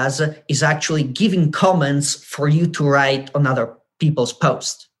app does is actually giving comments for you to write on other people's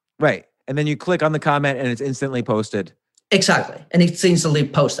posts. Right. And then you click on the comment and it's instantly posted. Exactly. And it's instantly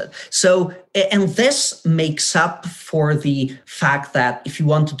posted. So, and this makes up for the fact that if you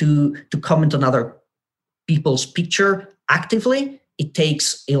want to comment on other people's picture actively, it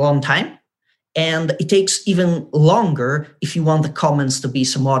takes a long time. And it takes even longer if you want the comments to be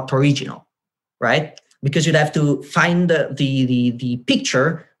somewhat original, right? Because you'd have to find the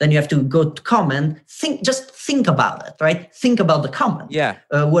picture, then you have to go to comment. Just think about it, right? Think about the comment. Yeah.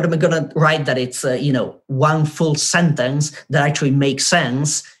 What am I going to write that it's one full sentence that actually makes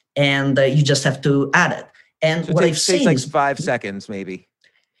sense, and you just have to add it. And so what I've seen takes like 5 seconds, maybe.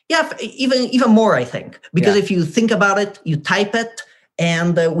 Yeah, even more, I think, because if you think about it, you type it.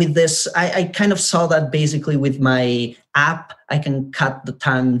 And with this, I kind of saw that basically with my app, I can cut the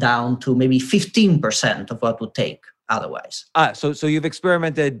time down to maybe 15% of what would take otherwise. So you've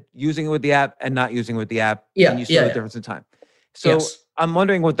experimented using it with the app and not using it with the app. Yeah. And you saw the difference in time. So I'm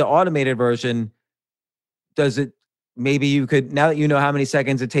wondering with the automated version, does it, maybe you could, now that you know how many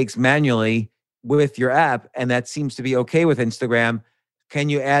seconds it takes manually with your app, and that seems to be okay with Instagram, can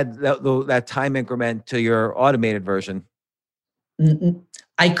you add that time increment to your automated version?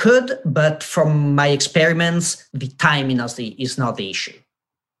 I could, but from my experiments, the timing is not the issue.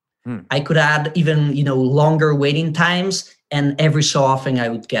 I could add even longer waiting times, and every so often I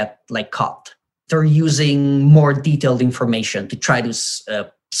would get caught. They're using more detailed information to try to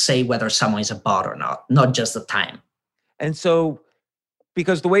say whether someone is a bot or not just the time. And so,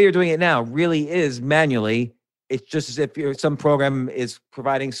 because the way you're doing it now really is manually, it's just as if some program is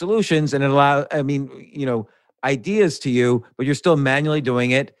providing solutions and it allows, ideas to you, but you're still manually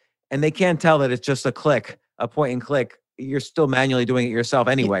doing it, and they can't tell that it's just a point and click. You're still manually doing it yourself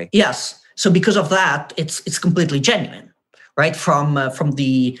anyway. Yes. So because of that, it's completely genuine, right? From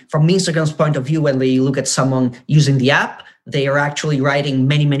Instagram's point of view, when they look at someone using the app, they are actually writing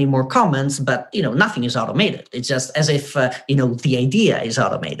many, many more comments, but nothing is automated. It's just as if the idea is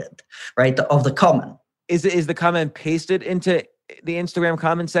automated, right? Of the comment. Is the comment pasted into the Instagram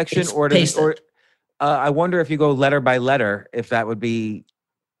comment section, it's pasted. I wonder if you go letter by letter, if that would be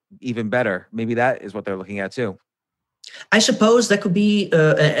even better. Maybe that is what they're looking at too. I suppose that could be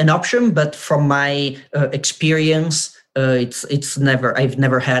an option, but from my experience, I've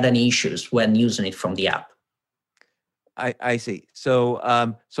never had any issues when using it from the app. I see. So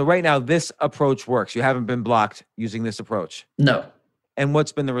right now this approach works. You haven't been blocked using this approach. No. And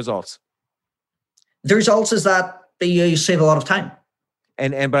what's been the results? The results is that you save a lot of time.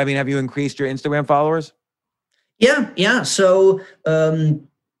 But I mean, have you increased your Instagram followers? Yeah. So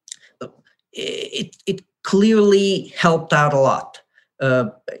it clearly helped out a lot.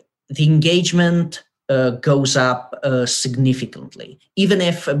 the engagement goes up significantly. Even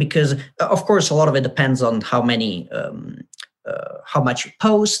if, because of course, a lot of it depends on how much you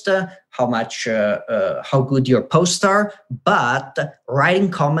post, how good your posts are. But writing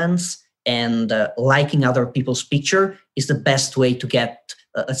comments and liking other people's picture is the best way to get,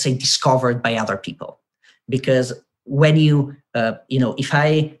 let's say, discovered by other people. Because when if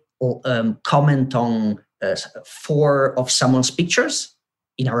I comment on 4 of someone's pictures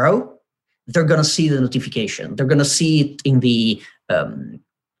in a row, they're going to see the notification. They're going to see it in the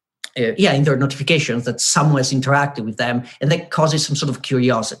in their notifications that someone has interacted with them, and that causes some sort of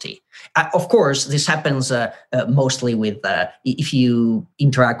curiosity. Of course, this happens mostly with if you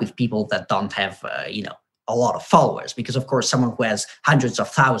interact with people that don't have a lot of followers, because of course someone who has hundreds of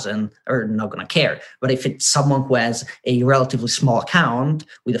thousands are not going to care. But if it's someone who has a relatively small account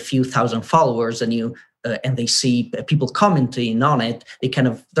with a few thousand followers, and they see people commenting on it,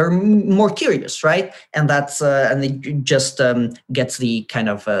 they're more curious, right? And that's and it just gets the kind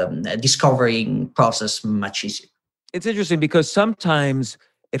of discovering process much easier. It's interesting because sometimes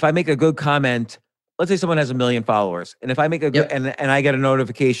if I make a good comment, let's say someone has 1 million followers, and if I make a good, and I get a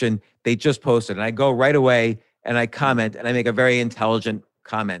notification, they just posted, and I go right away and I comment and I make a very intelligent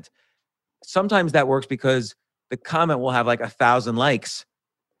comment. Sometimes that works because the comment will have like 1,000 likes.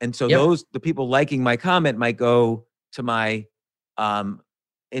 And so the people liking my comment might go to my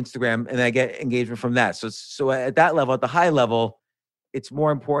Instagram, and I get engagement from that. So at that level, at the high level, it's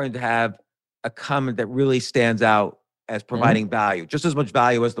more important to have a comment that really stands out as providing value, just as much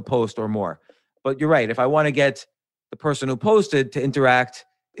value as the post or more. But you're right. If I want to get the person who posted to interact,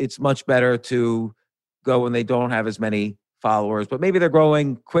 it's much better to go when they don't have as many followers, but maybe they're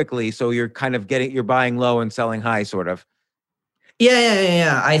growing quickly. So you're kind of you're buying low and selling high, sort of.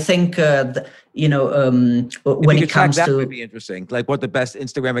 Yeah. I think when it comes that to, would be interesting. Like what the best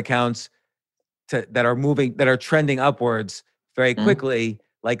Instagram accounts that are trending upwards very quickly.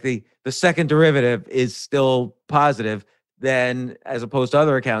 Like the second derivative is still positive, then as opposed to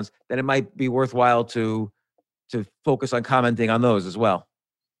other accounts, then it might be worthwhile to focus on commenting on those as well.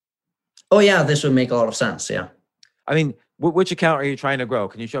 Oh yeah, this would make a lot of sense. Yeah. I mean, which account are you trying to grow?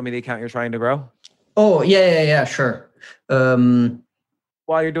 Can you show me the account you're trying to grow? Oh yeah, sure.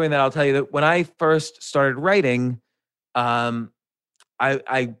 While you're doing that, I'll tell you that when I first started writing,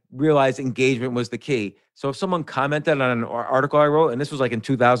 I realized engagement was the key. So if someone commented on an article I wrote, and this was like in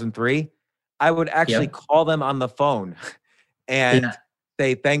 2003, I would actually call them on the phone and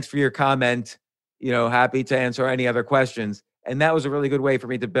say, thanks for your comment, happy to answer any other questions. And that was a really good way for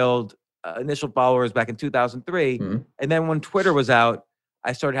me to build initial followers back in 2003. And then when Twitter was out,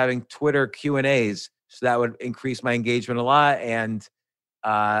 I started having Twitter Q&As. So that would increase my engagement a lot. And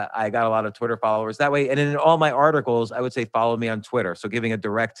I got a lot of Twitter followers that way. And in all my articles, I would say, follow me on Twitter. So giving a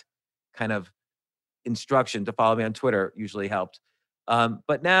direct kind of instruction to follow me on Twitter usually helped.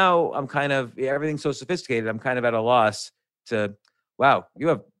 But now I'm kind of, everything's so sophisticated. I'm kind of at a loss to, wow,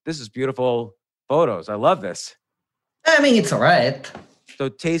 this is beautiful photos. I love this. I mean, it's all right. So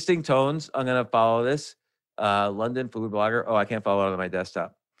Tasting Tones, I'm going to follow this. London food blogger. Oh, I can't follow it on my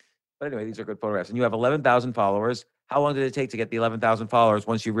desktop. But anyway, these are good photographs. And you have 11,000 followers. How long did it take to get the 11,000 followers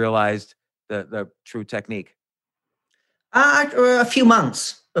once you realized the true technique? A few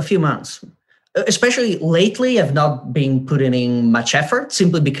months. Especially lately, I've not been putting in much effort,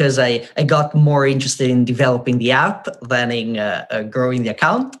 simply because I got more interested in developing the app than in growing the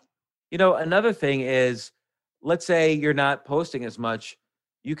account. Another thing is, let's say you're not posting as much.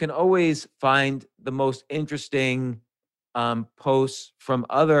 You can always find the most interesting posts from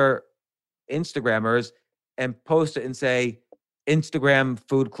other Instagrammers and post it and say, Instagram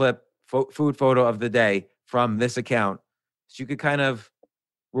food clip, food photo of the day from this account. So you could kind of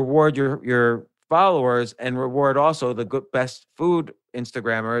reward your followers and reward also the best food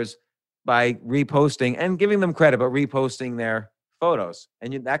Instagrammers by reposting and giving them credit, but reposting their photos.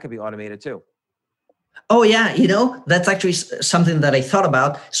 And that could be automated too. Oh yeah, that's actually something that I thought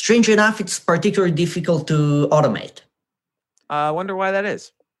about. Strangely enough, it's particularly difficult to automate. I wonder why that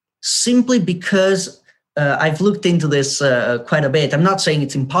is. Simply because I've looked into this quite a bit. I'm not saying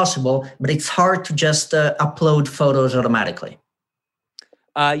it's impossible, but it's hard to just upload photos automatically.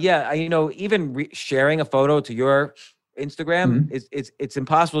 Even sharing a photo to your Instagram, it's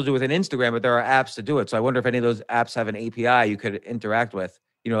impossible to do with an Instagram, but there are apps to do it. So I wonder if any of those apps have an API you could interact with.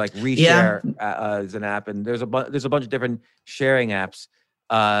 Like Reshare is an app, and there's a bunch of different sharing apps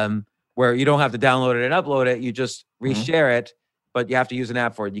where you don't have to download it and upload it. You just reshare it, but you have to use an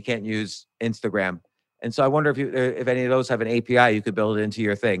app for it. You can't use Instagram. And so I wonder if any of those have an API you could build it into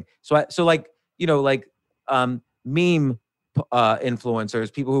your thing. So meme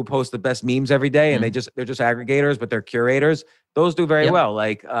influencers, people who post the best memes every day, and they're just aggregators, but they're curators. Those do very well.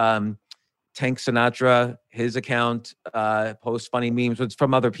 Like Tank Sinatra, his account posts funny memes, but it's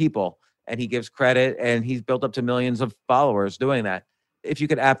from other people, and he gives credit, and he's built up to millions of followers doing that. If you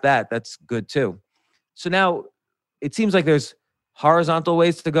could app that, that's good too. So now it seems like there's horizontal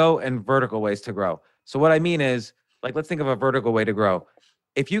ways to go and vertical ways to grow. So what I mean is, like, let's think of a vertical way to grow.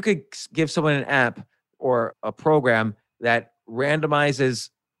 If you could give someone an app or a program that randomizes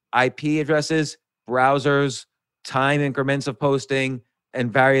IP addresses, browsers, time increments of posting,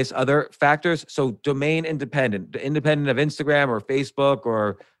 and various other factors. So domain independent of Instagram or Facebook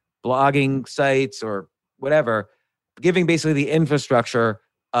or blogging sites or whatever, giving basically the infrastructure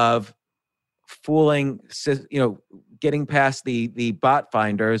of fooling, getting past the bot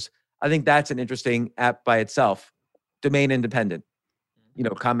finders. I think that's an interesting app by itself. Domain independent,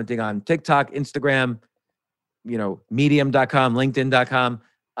 commenting on TikTok, Instagram, medium.com, linkedin.com,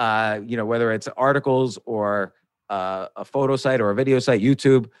 whether it's articles or a photo site or a video site,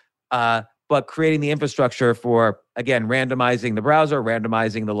 YouTube, but creating the infrastructure for, again, randomizing the browser,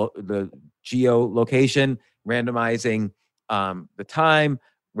 randomizing the geolocation, randomizing the time,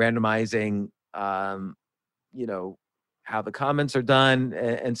 randomizing, how the comments are done,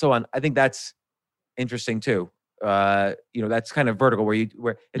 and so on. I think that's interesting too. That's kind of vertical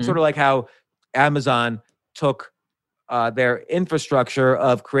where it's sort of like how Amazon took their infrastructure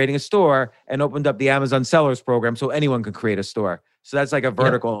of creating a store and opened up the Amazon Sellers program so anyone could create a store. So that's like a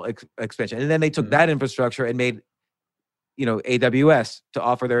vertical expansion. And then they took that infrastructure and made, AWS to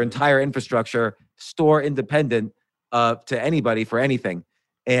offer their entire infrastructure store independent to anybody for anything.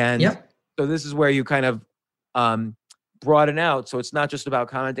 And so this is where you kind of broaden out. So it's not just about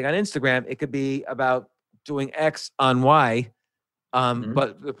commenting on Instagram. It could be about doing X on Y.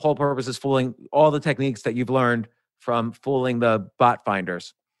 But the whole purpose is fooling all the techniques that you've learned from fooling the bot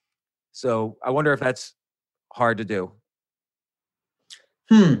finders. So I wonder if that's hard to do.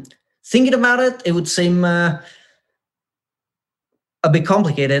 Thinking about it, it would seem a bit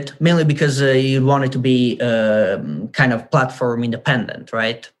complicated, mainly because you want it to be kind of platform independent,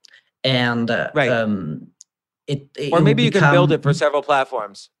 right? And or maybe you can build it for several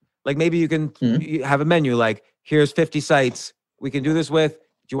platforms. Like maybe you can you have a menu like, here's 50 sites we can do this with.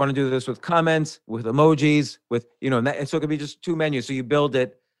 Do you want to do this with comments, with emojis, with, and so it could be just two menus. So you build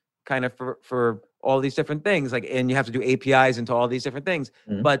it kind of for all these different things, like, and you have to do APIs into all these different things.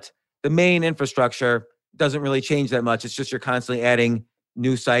 But the main infrastructure doesn't really change that much. It's just you're constantly adding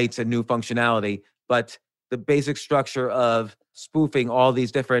new sites and new functionality. But the basic structure of spoofing all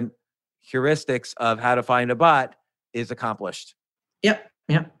these different heuristics of how to find a bot is accomplished. Yeah.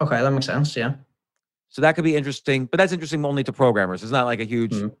 Okay, that makes sense. Yeah. So that could be interesting, but that's interesting only to programmers. It's not like a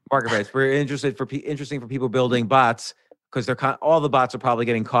huge marketplace. We're interesting for people building bots because all the bots are probably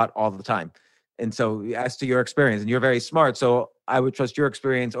getting caught all the time. And so as to your experience, and you're very smart, so I would trust your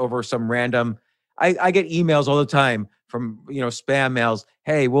experience over some random. I get emails all the time from spam mails.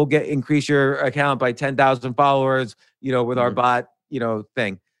 Hey, we'll increase your account by 10,000 followers, with our bot,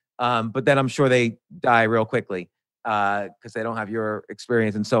 thing. But then I'm sure they die real quickly because they don't have your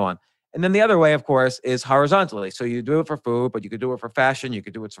experience and so on. And then the other way, of course, is horizontally. So you do it for food, but you could do it for fashion. You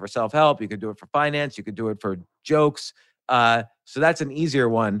could do it for self-help. You could do it for finance. You could do it for jokes. So that's an easier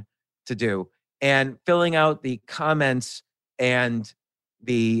one to do. And filling out the comments and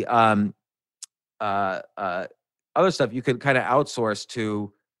the other stuff, you could kind of outsource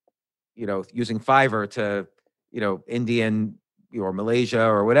to, using Fiverr to, Indian or Malaysia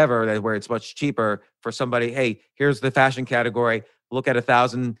or whatever, where it's much cheaper for somebody. Hey, here's the fashion category. Look at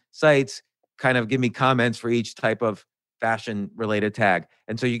 1,000 sites, kind of give me comments for each type of fashion related tag.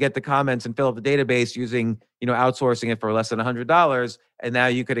 And so you get the comments and fill up the database using, outsourcing it for less than $100. And now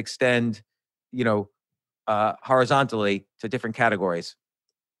you could extend, horizontally to different categories.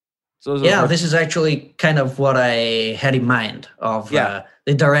 So this is actually kind of what I had in mind of the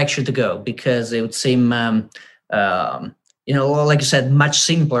direction to go, because it would seem, like you said, much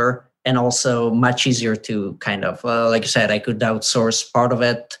simpler. And also much easier to kind of, like I said, I could outsource part of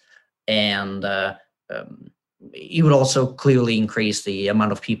it, and it would also clearly increase the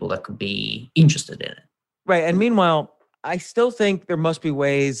amount of people that could be interested in it. Right. And meanwhile, I still think there must be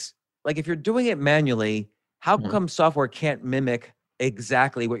ways, like if you're doing it manually, how come software can't mimic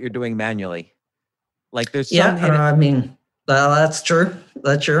exactly what you're doing manually? Like there's some that's true.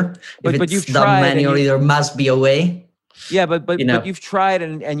 That's true. But if you've it's done tried manually, there must be a way. Yeah, but you've tried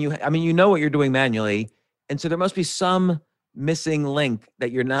and you know what you're doing manually. And so there must be some missing link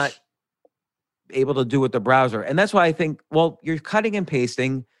that you're not able to do with the browser. And that's why I think, well, you're cutting and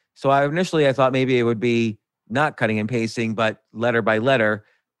pasting. So I thought maybe it would be not cutting and pasting, but letter by letter.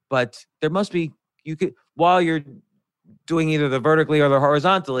 But there must be, you could, while you're doing either the vertically or the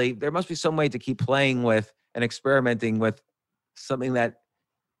horizontally, there must be some way to keep playing with and experimenting with something that,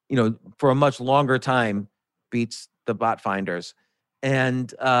 for a much longer time beats the bot finders.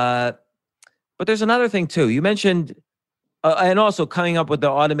 And, but there's another thing too. You mentioned, and also coming up with the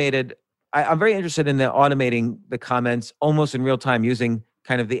automated, I'm very interested in the automating the comments almost in real time using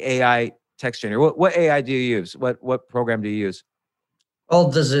kind of the AI text generator. What AI do you use? What program do you use? Oh,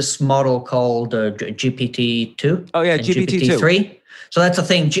 there's this model called GPT-2. Oh yeah, and GPT-2. GPT-3. So that's the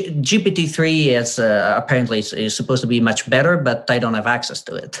thing. GPT-3 is apparently is supposed to be much better, but I don't have access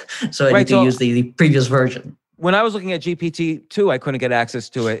to it. So I need to use the previous version. When I was looking at GPT-2, I couldn't get access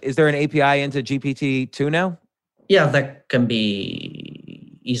to it. Is there an API into GPT-2 now? Yeah, that can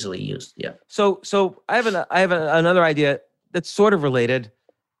be easily used. Yeah. So I have another idea that's sort of related.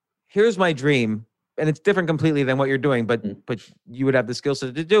 Here's my dream, and it's different completely than what you're doing, but you would have the skill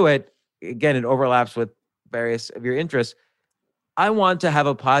set to do it. Again, it overlaps with various of your interests. I want to have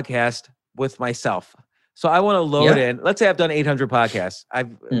a podcast with myself. So I want to load in. Let's say I've done 800 podcasts.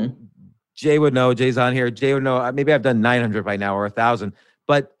 Jay would know. Jay's on here. Jay would know. Maybe I've done 900 by now or 1,000.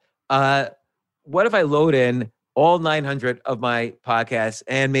 But what if I load in all 900 of my podcasts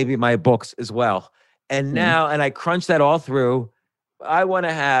and maybe my books as well? And now, and I crunch that all through. I want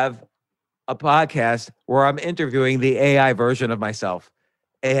to have a podcast where I'm interviewing the AI version of myself.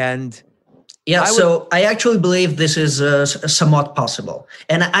 And I actually believe this is somewhat possible.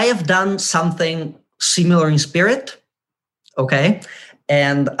 And I have done something similar in spirit. Okay.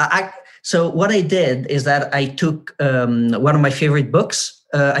 And so what I did is that I took one of my favorite books.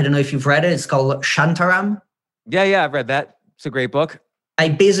 I don't know if you've read it. It's called Shantaram. Yeah, I've read that. It's a great book. I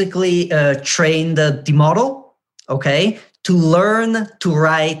basically trained the model, okay, to learn to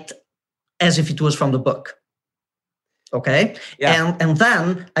write as if it was from the book. Okay. Yeah. And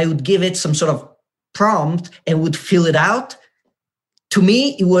then I would give it some sort of prompt and would fill it out. To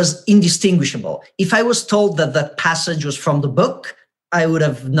me, it was indistinguishable. If I was told that that passage was from the book, I would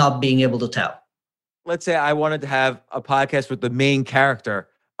have not been able to tell. Let's say I wanted to have a podcast with the main character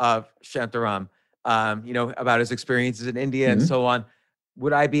of Shantaram, about his experiences in India and so on.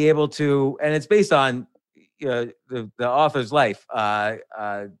 Would I be able to, and it's based on the author's life,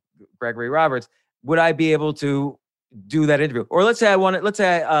 Gregory Roberts, would I be able to do that interview? Or let's say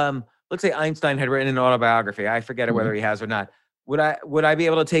Einstein had written an autobiography. I forget whether he has or not. Would I be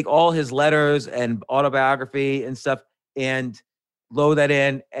able to take all his letters and autobiography and stuff and load that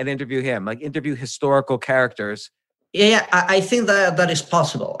in and interview him, like interview historical characters? Yeah, I think that is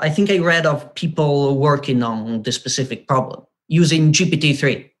possible. I think I read of people working on this specific problem using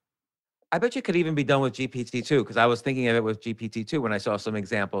GPT-3. I bet you could even be done with GPT-2, because I was thinking of it with GPT-2 when I saw some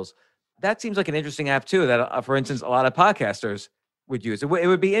examples. That seems like an interesting app too, that, for instance, a lot of podcasters would use. It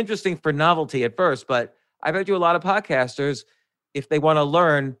would be interesting for novelty at first, but I bet you a lot of podcasters, if they want to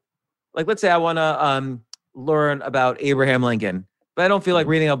learn, like let's say I want to learn about Abraham Lincoln, but I don't feel like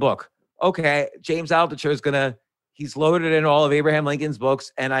reading a book. Okay, James Altucher he's loaded in all of Abraham Lincoln's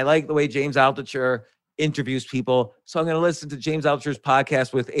books, and I like the way James Altucher interviews people, so I'm going to listen to James Altucher's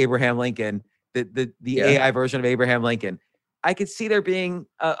podcast with Abraham Lincoln, the AI version of Abraham Lincoln. I could see there being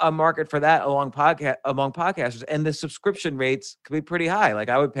a market for that among podcasters, and the subscription rates could be pretty high. Like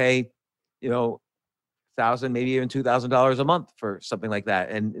I would pay, $1,000, maybe even $2,000 a month for something like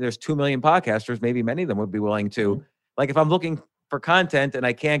that. And there's 2 million podcasters. Maybe many of them would be willing to. Like if I'm looking for content and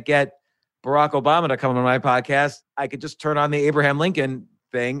I can't get Barack Obama to come on my podcast, I could just turn on the Abraham Lincoln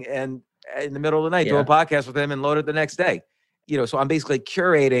thing and in the middle of the night do a podcast with him and load it the next day. So I'm basically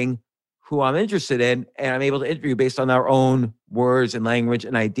curating who I'm interested in, and I'm able to interview based on their own words and language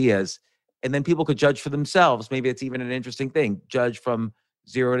and ideas. And then people could judge for themselves. Maybe it's even an interesting thing. Judge from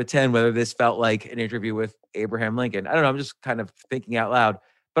 0 to 10 whether this felt like an interview with Abraham Lincoln. I don't know. I'm just kind of thinking out loud,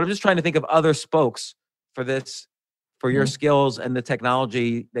 but I'm just trying to think of other spokes for this, for your skills and the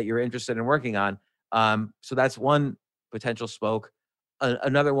technology that you're interested in working on. So that's one potential spoke.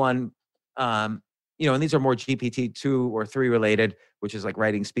 Another one, and these are more GPT-2 or 3 related, which is like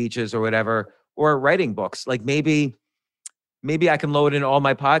writing speeches or whatever, or writing books. Like maybe I can load in all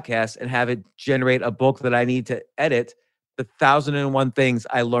my podcasts and have it generate a book that I need to edit, the 1,001 things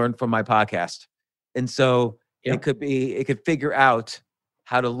I learned from my podcast. And so it could figure out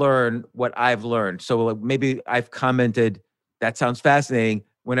how to learn what I've learned. So maybe I've commented, that sounds fascinating,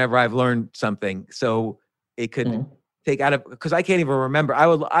 whenever I've learned something. So it could take out of, because I can't even remember. I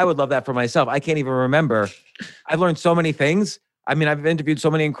would love that for myself. I can't even remember. I've learned so many things. I mean, I've interviewed so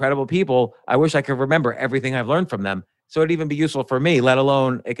many incredible people. I wish I could remember everything I've learned from them. So it'd even be useful for me, let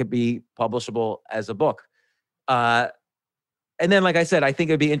alone it could be publishable as a book. And then, like I said, I think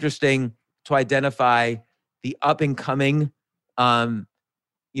it'd be interesting to identify the up and coming, let's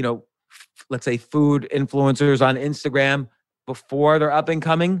say food influencers on Instagram before they're up and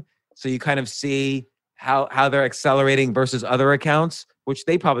coming. So you kind of see how they're accelerating versus other accounts, which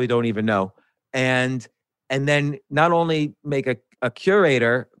they probably don't even know. And then not only make a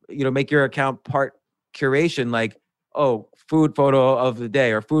curator, make your account part curation, like, oh, food photo of the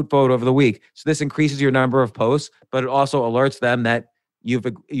day or food photo of the week. So this increases your number of posts, but it also alerts them that you've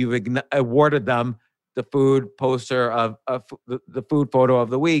awarded them the food poster of the food photo of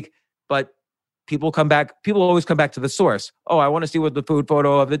the week. But people always come back to the source. Oh, I want to see what the food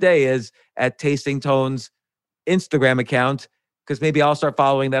photo of the day is at Tasting Tone's Instagram account, because maybe I'll start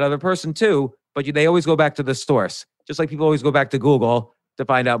following that other person too. But they always go back to the source, just like people always go back to Google to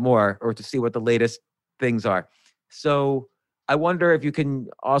find out more or to see what the latest things are. So I wonder if you can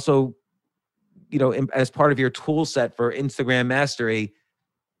also, as part of your tool set for Instagram mastery,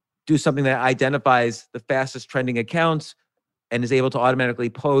 do something that identifies the fastest trending accounts and is able to automatically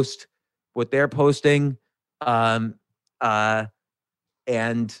post what they're posting. And then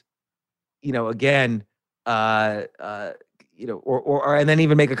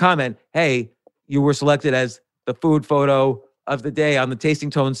even make a comment. Hey, you were selected as the food photo of the day on the Tasting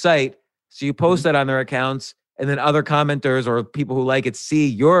Tone site. So you post that on their accounts, and then other commenters or people who like it see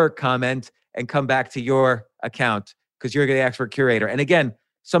your comment and come back to your account because you're going to ask for a curator. And again,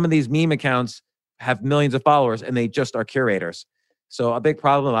 some of these meme accounts have millions of followers and they just are curators. So a big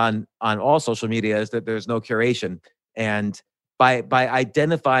problem on all social media is that there's no curation. And by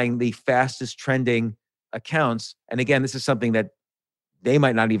identifying the fastest trending accounts, and again, this is something that they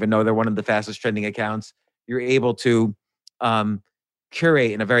might not even know they're one of the fastest trending accounts, you're able to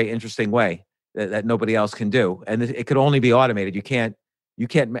curate in a very interesting way that nobody else can do. And it could only be automated. You can't,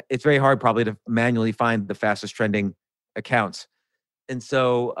 it's very hard probably to manually find the fastest trending accounts. And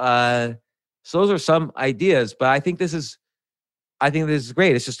so those are some ideas, but I think this is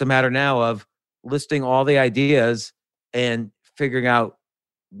great. It's just a matter now of listing all the ideas and figuring out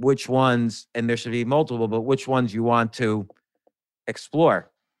which ones, and there should be multiple, but which ones you want to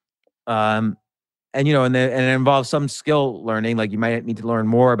explore. And it involves some skill learning. Like you might need to learn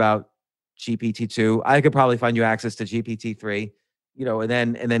more about GPT-2. I could probably find you access to GPT-3, and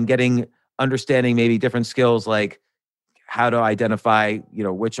then understanding maybe different skills like how to identify,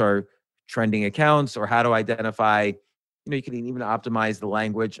 which are trending accounts, or how to identify, you can even optimize the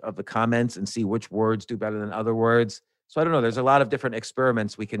language of the comments and see which words do better than other words. So I don't know. There's a lot of different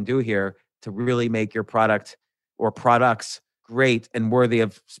experiments we can do here to really make your product or products great and worthy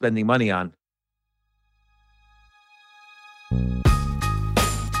of spending money on.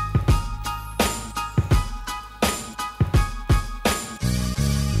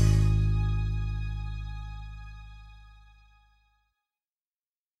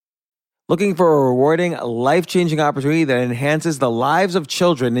 Looking for a rewarding, life-changing opportunity that enhances the lives of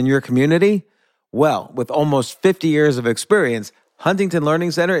children in your community? Well, with almost 50 years of experience, Huntington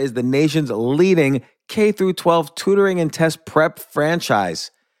Learning Center is the nation's leading K-12 tutoring and test prep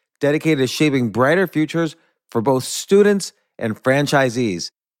franchise, dedicated to shaping brighter futures for both students and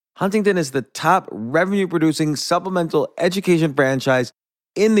franchisees. Huntington is the top revenue-producing supplemental education franchise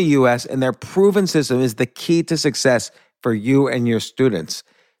in the U.S., and their proven system is the key to success for you and your students.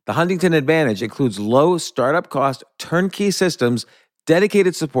 The Huntington Advantage includes low startup cost turnkey systems,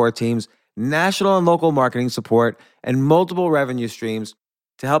 dedicated support teams, national and local marketing support, and multiple revenue streams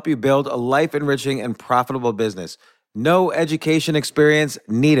to help you build a life-enriching and profitable business. No education experience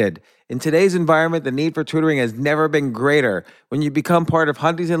needed. In today's environment, the need for tutoring has never been greater. When you become part of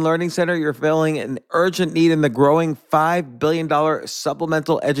Huntington Learning Center, you're filling an urgent need in the growing $5 billion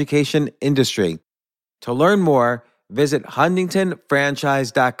supplemental education industry. To learn more, visit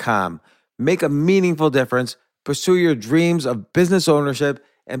huntingtonfranchise.com. Make a meaningful difference, pursue your dreams of business ownership,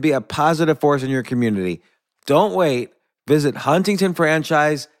 and be a positive force in your community. Don't wait. Visit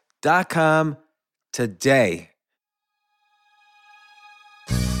huntingtonfranchise.com today.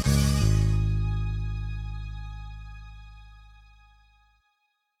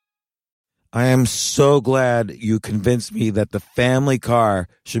 I am so glad you convinced me that the family car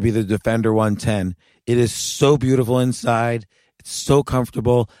should be the Defender 110. It is so beautiful inside. It's so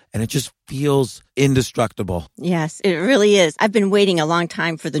comfortable, and it just feels indestructible. Yes, it really is. I've been waiting a long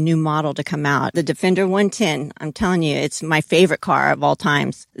time for the new model to come out. The Defender 110, I'm telling you, it's my favorite car of all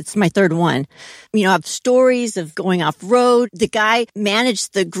times. It's my third one. I have stories of going off-road. The guy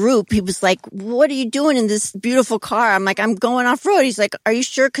managed the group. He was like, what are you doing in this beautiful car? I'm like, I'm going off-road. He's like, are you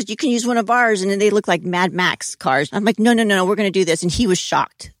sure? Because you can use one of ours. And then they look like Mad Max cars. I'm like, no, we're going to do this. And he was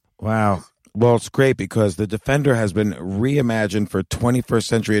shocked. Wow. Well, it's great because the Defender has been reimagined for 21st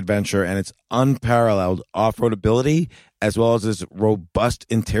century adventure, and its unparalleled off-road ability, as well as its robust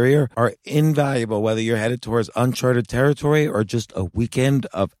interior, are invaluable whether you're headed towards uncharted territory or just a weekend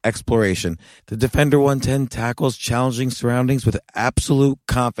of exploration. The Defender 110 tackles challenging surroundings with absolute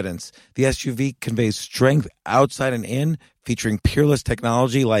confidence. The SUV conveys strength outside and in, featuring peerless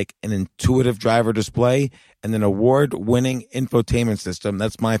technology like an intuitive driver display and an award-winning infotainment system.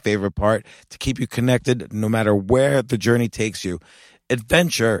 That's my favorite part, to keep you connected no matter where the journey takes you.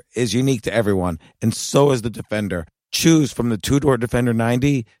 Adventure is unique to everyone, and so is the Defender. Choose from the 2-door Defender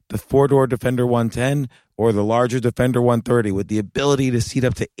 90, the 4-door Defender 110, or the larger Defender 130 with the ability to seat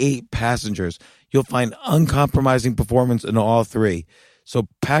up to 8 passengers. You'll find uncompromising performance in all three. So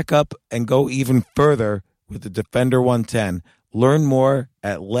pack up and go even further with the Defender 110. Learn more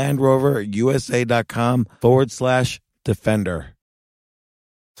at LandRoverUSA.com/Defender.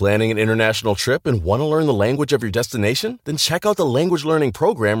 Planning an international trip and want to learn the language of your destination? Then check out the language learning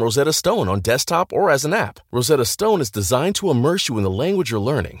program Rosetta Stone on desktop or as an app. Rosetta Stone is designed to immerse you in the language you're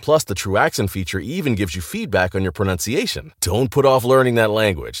learning. Plus, the True Accent feature even gives you feedback on your pronunciation. Don't put off learning that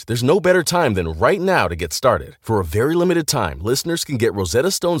language. There's no better time than right now to get started. For a very limited time, listeners can get Rosetta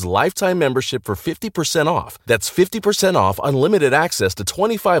Stone's lifetime membership for 50% off. That's 50% off unlimited access to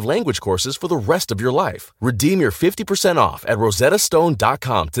 25 language courses for the rest of your life. Redeem your 50% off at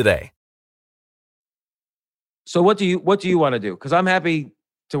rosettastone.com today. So what do you want to do? Because I'm happy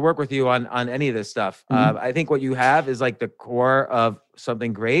to work with you on any of this stuff. I think what you have is like the core of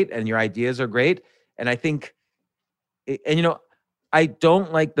something great, and your ideas are great. And I think, I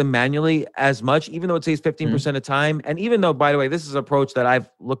don't like the manually as much, even though it saves 15% of time. And even though, by the way, this is an approach that I've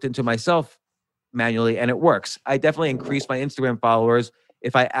looked into myself manually, and it works. I definitely increase my Instagram followers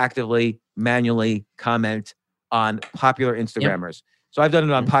if I actively manually comment on popular Instagrammers. So I've done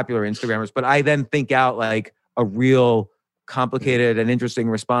it on popular Instagrammers, but I then think out like a real complicated and interesting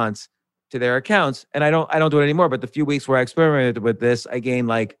response to their accounts. And I don't do it anymore. But the few weeks where I experimented with this, I gained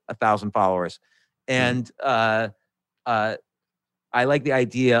like 1,000 followers. And I like the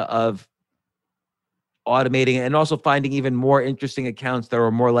idea of automating it and also finding even more interesting accounts that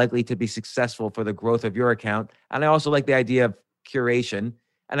are more likely to be successful for the growth of your account. And I also like the idea of curation.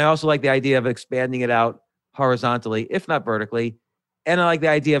 And I also like the idea of expanding it out horizontally, if not vertically. And I like the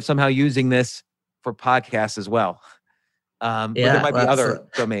idea of somehow using this for podcasts as well. But there might be other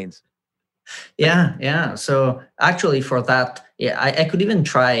domains. Yeah. So actually for that, I could even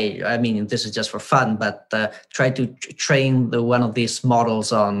try, I mean, this is just for fun, but try to train one of these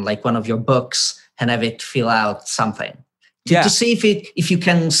models on like one of your books and have it fill out something. To see if you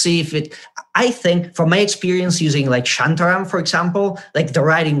can see if it, I think from my experience using like Shantaram, for example, like the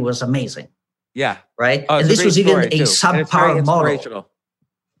writing was amazing. Yeah. Right. And this was even a subpar model.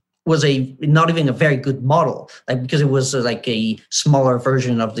 Was not even a very good model, like because it was like a smaller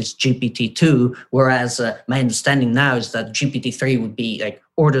version of this GPT-2. Whereas my understanding now is that GPT-3 would be like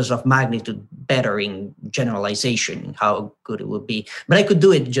orders of magnitude better in generalization, how good it would be. But I could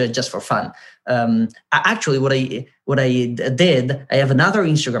do it just for fun. Actually, what I did, I have another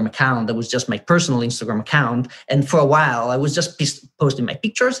Instagram account that was just my personal Instagram account, and for a while I was just posting my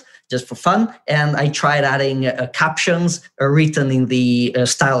pictures just for fun, and I tried adding captions written in the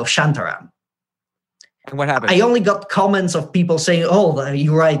style of Shantaram. And what happened? I only got comments of people saying, "Oh,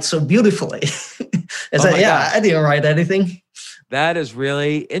 you write so beautifully." I said, "Yeah, I didn't write anything." That is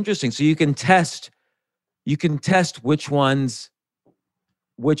really interesting. So you can test which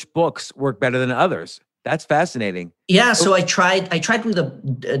books work better than others. That's fascinating. Yeah, so I tried with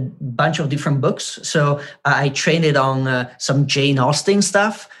a bunch of different books. So I trained it on some Jane Austen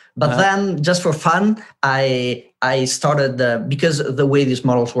stuff. But then just for fun, I started, because the way these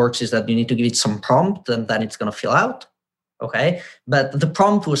models works is that you need to give it some prompt and then it's going to fill out. Okay. But the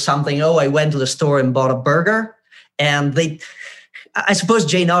prompt was something, I went to the store and bought a burger. And I suppose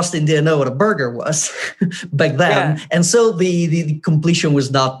Jane Austen didn't know what a burger was back then. Yeah. And so the completion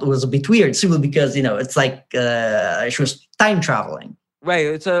was a bit weird, simply because, it's like she was time traveling. Right.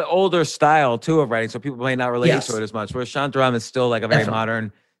 It's an older style too of writing, so people may not relate to it as much. Whereas Shantaram is still like a very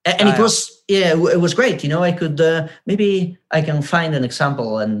modern and it was great. I could maybe I can find an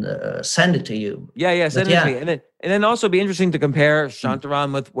example and send it to you. Yeah, send it to me. And then also be interesting to compare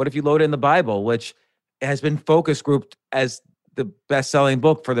Shantaram with what if you load in the Bible, which has been focus grouped as the best-selling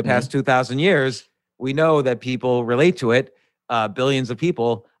book for the past 2,000 years. We know that people relate to it, billions of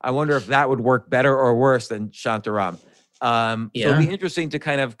people. I wonder if that would work better or worse than Shantaram. So it'd be interesting to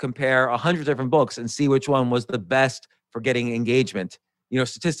kind of compare 100 different books and see which one was the best for getting engagement,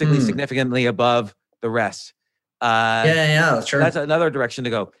 statistically significantly above the rest. Sure. That's another direction to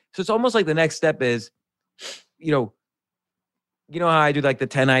go. So it's almost like the next step is, you know how I do like the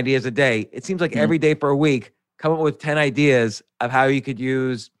 10 ideas a day. It seems like every day for a week, come up with 10 ideas of how you could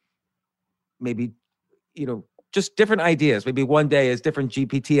use maybe, just different ideas. Maybe one day is different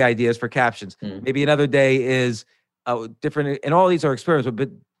GPT ideas for captions. Maybe another day is different, and all these are experiments, but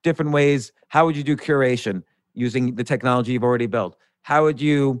different ways. How would you do curation using the technology you've already built? How would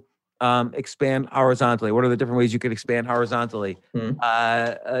you expand horizontally? What are the different ways you could expand horizontally?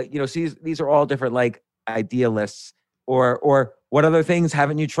 See, these are all different like idea lists. Or what other things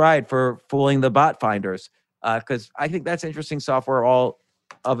haven't you tried for fooling the bot finders? Because I think that's interesting software all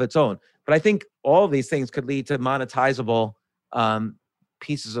of its own. But I think all of these things could lead to monetizable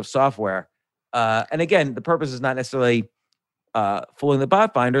pieces of software. And again, the purpose is not necessarily fooling the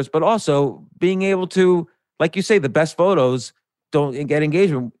bot finders, but also being able to, like you say, the best photos don't get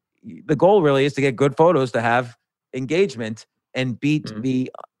engagement. The goal really is to get good photos to have engagement and beat the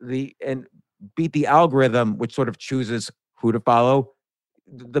algorithm, which sort of chooses who to follow.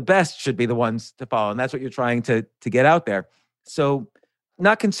 The best should be the ones to follow. And that's what you're trying to get out there. So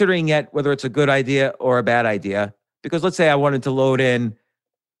not considering yet whether it's a good idea or a bad idea, because let's say I wanted to load in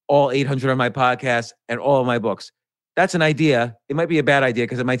all 800 of my podcasts and all of my books. That's an idea. It might be a bad idea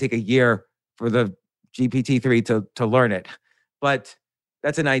because it might take a year for the GPT-3 to learn it, but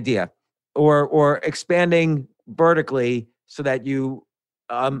that's an idea. Or expanding vertically so that you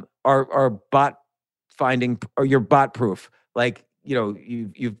are bot finding, or you're bot proof. Like,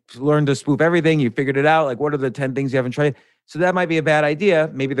 you've learned to spoof everything. You figured it out. Like, what are the 10 things you haven't tried? So that might be a bad idea.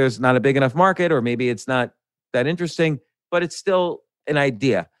 Maybe there's not a big enough market, or maybe it's not that interesting, but it's still an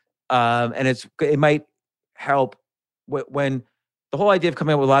idea. And it might help when the whole idea of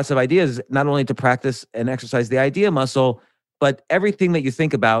coming up with lots of ideas is not only to practice and exercise the idea muscle, but everything that you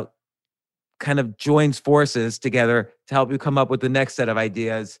think about kind of joins forces together to help you come up with the next set of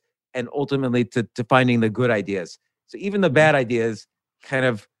ideas and ultimately to finding the good ideas. So even the bad ideas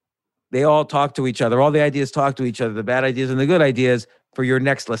they all talk to each other. All the ideas talk to each other, the bad ideas and the good ideas, for your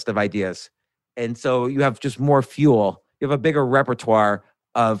next list of ideas. And so you have just more fuel. You have a bigger repertoire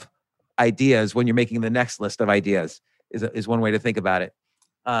of ideas when you're making the next list of ideas is one way to think about it.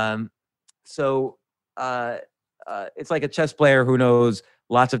 It's like a chess player who knows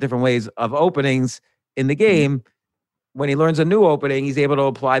lots of different ways of openings in the game. When he learns a new opening, he's able to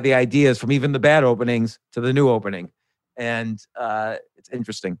apply the ideas from even the bad openings to the new opening. And it's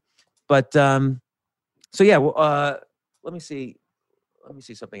interesting. But let me see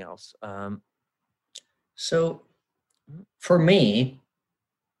something else. So for me,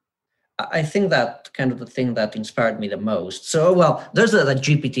 I think that kind of the thing that inspired me the most. So, well, there's the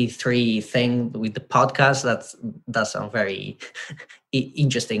GPT-3 thing with the podcast. That sounds very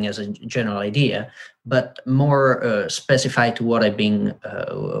interesting as a general idea, but more specified to what I've been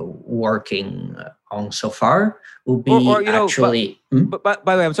working on so far would be But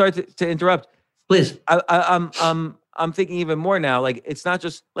by the way, I'm sorry to interrupt. Please. I'm thinking even more now. Like, it's not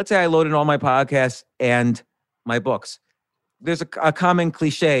just, let's say I load in all my podcasts and my books. There's a common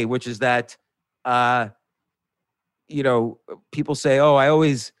cliche, which is that, people say, "Oh, I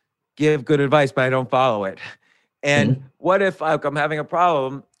always give good advice, but I don't follow it." And what if I'm having a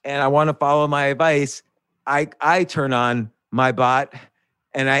problem and I want to follow my advice? I turn on my bot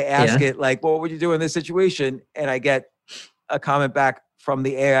and I ask it, like, "What would you do in this situation?" And I get a comment back from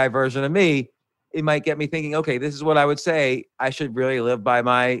the AI version of me. It might get me thinking, okay, this is what I would say. I should really live by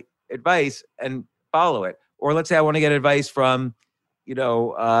my advice and follow it. Or let's say I want to get advice from,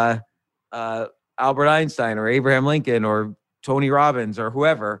 Albert Einstein or Abraham Lincoln or Tony Robbins or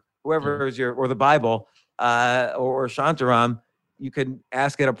whoever is or the Bible or Shantaram. You can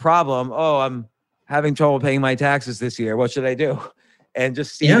ask it a problem. Oh, I'm having trouble paying my taxes this year. What should I do? And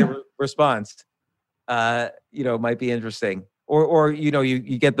just see the response. Might be interesting. Or you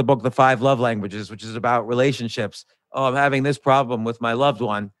get the book, The 5 Love Languages, which is about relationships. Oh, I'm having this problem with my loved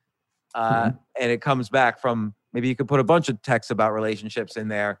one. And it comes back from, maybe you could put a bunch of texts about relationships in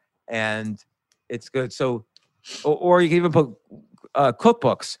there and it's good. So, or you can even put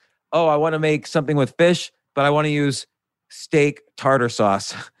cookbooks. Oh, I want to make something with fish, but I want to use steak tartar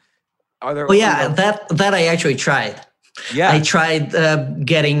sauce. Are there? Oh yeah, that I actually tried. Yeah, I tried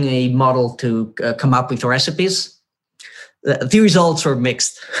getting a model to come up with recipes. The results were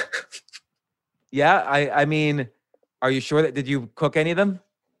mixed. Yeah, I mean, are you sure did you cook any of them?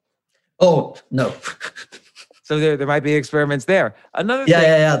 Oh, no. So there might be experiments there. Another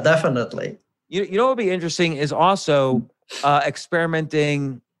thing, definitely. You know what would be interesting is also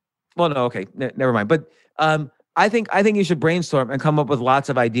experimenting. Well, no, okay, never mind. But I think you should brainstorm and come up with lots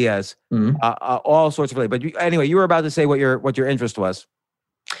of ideas, all sorts of really. But anyway, you were about to say what your interest was.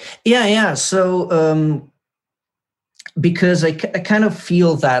 Yeah. So because I kind of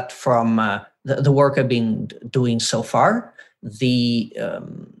feel that from the work I've been doing so far, the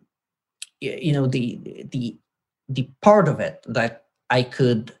the part of it that I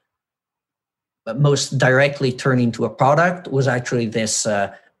could most directly turn into a product was actually this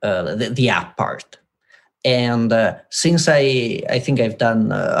the app part. And since I think I've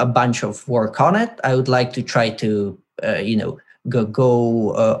done a bunch of work on it, I would like to try to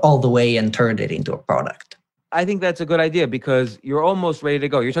go all the way and turn it into a product. I think that's a good idea because you're almost ready to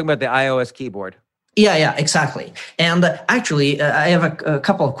go. You're talking about the iOS keyboard. Yeah, exactly. And actually, I have a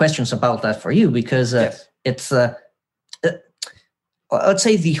couple of questions about that for you because Yes. It's, let's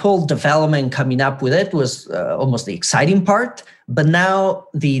say the whole development coming up with it was almost the exciting part. But now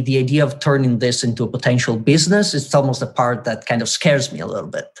the idea of turning this into a potential business is almost the part that kind of scares me a little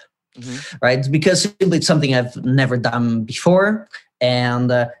bit, right? Because it's something I've never done before.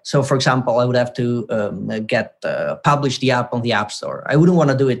 And so, for example, I would have to publish the app on the App Store. I wouldn't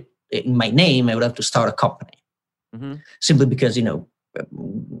want to do it in my name. I would have to start a company, simply because,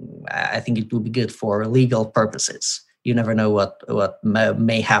 I think it would be good for legal purposes. You never know what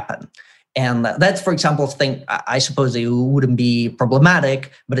may happen. And that's, for example, thing I suppose it wouldn't be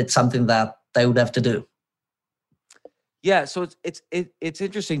problematic, but it's something that I would have to do. Yeah, so it's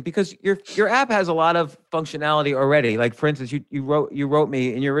interesting because your app has a lot of functionality already. Like, for instance, you wrote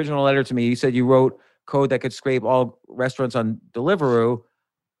me in your original letter to me. You said you wrote code that could scrape all restaurants on Deliveroo,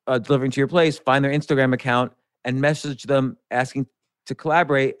 delivering to your place, find their Instagram account, and message them asking to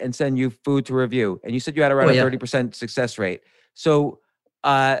collaborate and send you food to review. And you said you had around a 30% success rate. So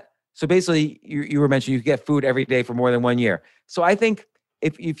basically, you were mentioning you get food every day for more than 1 year. So I think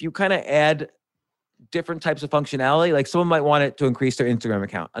if you kind of add different types of functionality, like someone might want it to increase their Instagram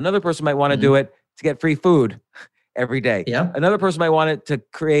account. Another person might want to do it to get free food every day. Yeah. Another person might want it to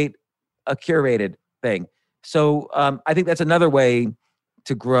create a curated thing. So I think that's another way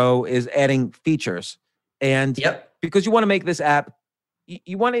to grow is adding features. And because you want to make this app,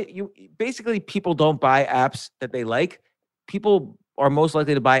 you basically people don't buy apps that they like. People are most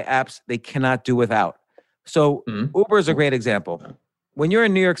likely to buy apps they cannot do without. So Uber is a great example. When you're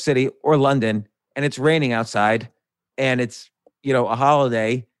in New York City or London and it's raining outside and it's, a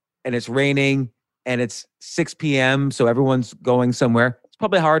holiday and it's raining and it's 6 p.m. so everyone's going somewhere, it's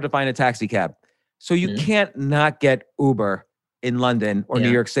probably hard to find a taxi cab. So you can't not get Uber in London or New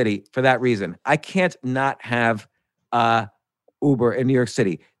York City for that reason. I can't not have Uber in New York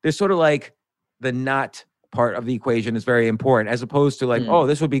City. There's sort of like the not part of the equation is very important, as opposed to like, oh,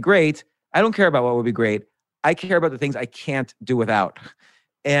 this would be great. I don't care about what would be great. I care about the things I can't do without.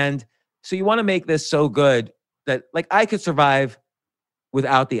 And so you want to make this so good that like I could survive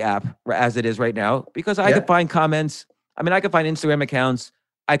without the app as it is right now, because I could find comments. I mean, I could find Instagram accounts.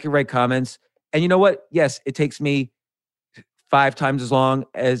 I could write comments. And you know what? Yes, it takes me 5 times as long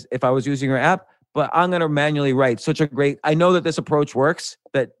as if I was using your app, but I'm going to manually write I know that this approach works,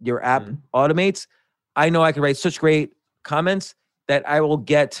 that your app automates. I know I can write such great comments that I will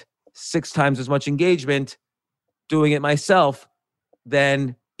get 6 times as much engagement doing it myself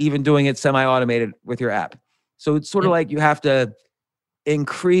than even doing it semi-automated with your app. So it's sort of like you have to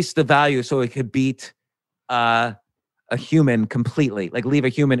increase the value so it could beat a human completely, like leave a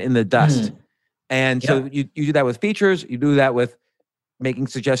human in the dust. And so you do that with features. You do that with making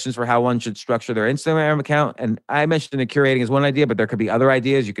suggestions for how one should structure their Instagram account. And I mentioned the curating is one idea, but there could be other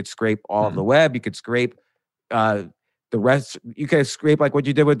ideas. You could scrape all of the web. You could scrape the rest. You could scrape like what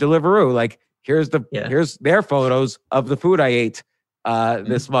you did with Deliveroo. Like here's their photos of the food I ate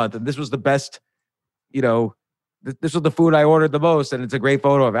this month. And this was the best, this was the food I ordered the most. And it's a great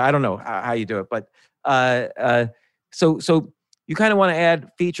photo of it. I don't know how you do it, but so you kind of want to add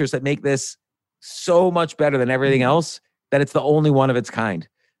features that make this so much better than everything else that it's the only one of its kind.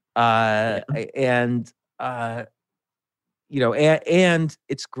 And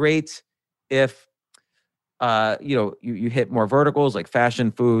it's great if, you hit more verticals like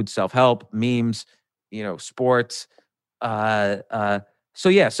fashion, food, self-help, memes, sports. So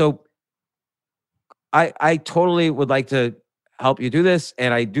I totally would like to help you do this.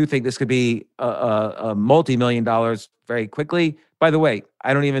 And I do think this could be a multi-million dollars very quickly. By the way,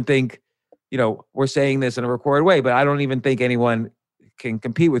 I don't even think, we're saying this in a recorded way, but I don't even think anyone can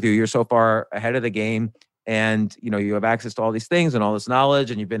compete with you. You're so far ahead of the game and, you have access to all these things and all this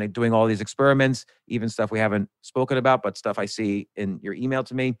knowledge and you've been doing all these experiments, even stuff we haven't spoken about, but stuff I see in your email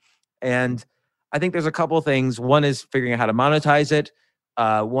to me. And I think there's a couple of things. One is figuring out how to monetize it.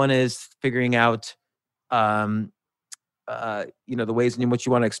 One is figuring out the ways in which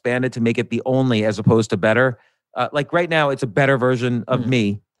you want to expand it to make it the only as opposed to better. Like right now, it's a better version of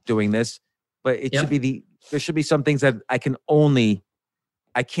me doing this, but it should be there should be some things that I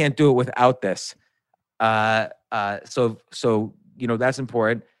can't do it without this. So that's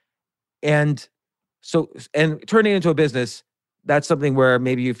important. And turning it into a business, that's something where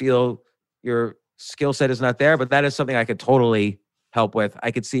maybe you feel your skill set is not there, but that is something I could totally help with.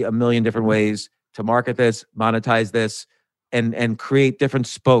 I could see a million different ways to market this, monetize this, and create different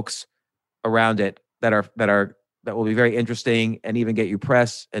spokes around it that will be very interesting and even get you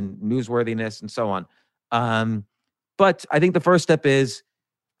press and newsworthiness and so on. But I think the first step is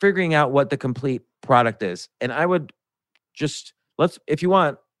figuring out what the complete product is. And I would just if you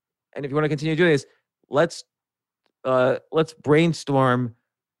want to continue doing this, let's brainstorm.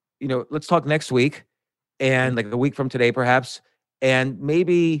 Let's talk next week, and like a week from today, perhaps, and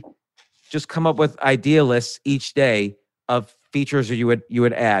maybe just come up with idea lists each day of features that you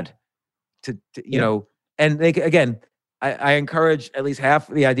would add to and I encourage at least half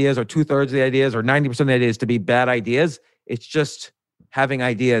of the ideas or 2/3 of the ideas or 90% of the ideas to be bad ideas. It's just having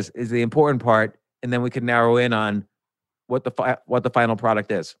ideas is the important part. And then we can narrow in on what the final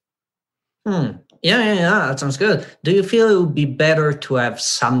product is. Yeah, that sounds good. Do you feel it would be better to have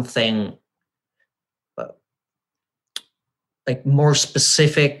something like more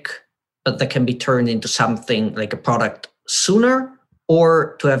specific, but that can be turned into something like a product sooner,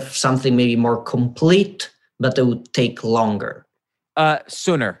 or to have something maybe more complete, but it would take longer?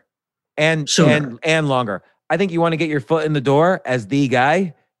 Sooner and longer. I think you want to get your foot in the door as the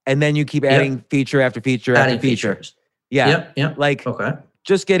guy, and then you keep adding feature after feature after feature. Features. Yeah. Like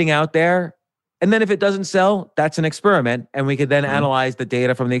just getting out there. And then if it doesn't sell, that's an experiment. And we could then analyze the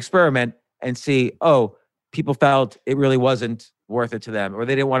data from the experiment and see, people felt it really wasn't worth it to them, or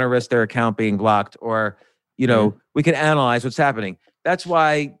they didn't want to risk their account being blocked, or, we can analyze what's happening. That's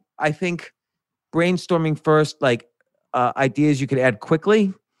why I think brainstorming first, like ideas you could add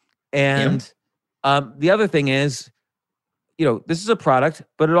quickly. And the other thing is, this is a product,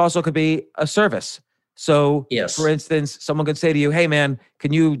 but it also could be a service. So for instance, someone could say to you, hey man,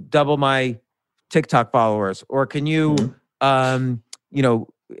 can you double my TikTok followers? Or can you, a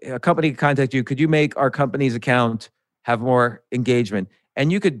company could contact you. Could you make our company's account have more engagement?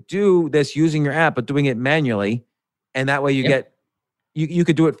 And you could do this using your app, but doing it manually. And that way you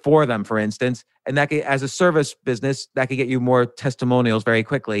could do it for them, for instance. And that could, as a service business, that could get you more testimonials very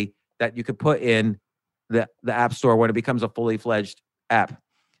quickly that you could put in the app store when it becomes a fully fledged app.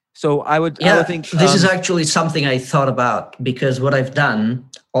 So I would think this is actually something I thought about, because what I've done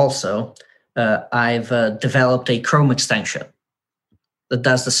also, I've developed a Chrome extension that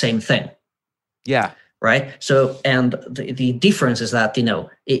does the same thing. Yeah. Right. So, and the difference is that,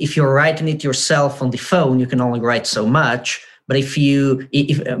 if you're writing it yourself on the phone, you can only write so much. But if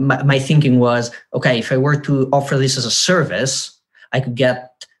my thinking was, okay, if I were to offer this as a service, I could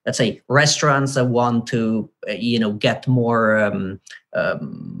get, let's say, restaurants that want to, get more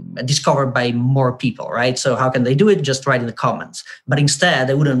discovered by more people, right? So how can they do it? Just write in the comments. But instead,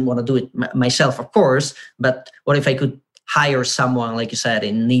 I wouldn't want to do it myself, of course. But what if I could hire someone, like you said,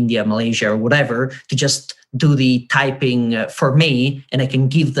 in India, Malaysia, or whatever, to just do the typing for me, and I can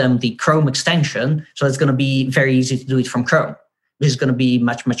give them the Chrome extension. So it's going to be very easy to do it from Chrome. This is going to be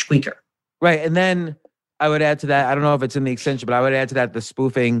much, much quicker. Right. And then I would add to that, I don't know if it's in the extension, but I would add to that the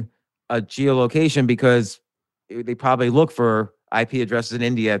spoofing geolocation, because they probably look for IP addresses in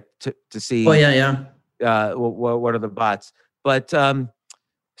India to see. Oh, yeah. What are the bots? But I'm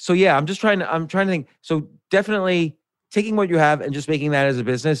trying to think. So definitely taking what you have and just making that as a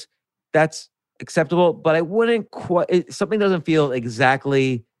business, that's acceptable. But I wouldn't something doesn't feel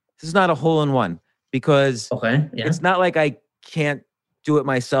exactly, this is not a hole in one, because it's not like I can't do it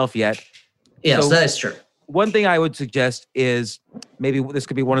myself yet. Yes, so that is true. One thing I would suggest is, maybe this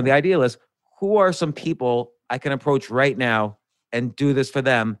could be one of the idea lists. Who are some people I can approach right now and do this for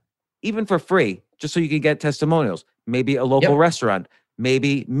them, even for free, just so you can get testimonials? Maybe a local restaurant,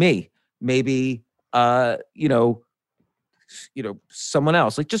 maybe me, maybe someone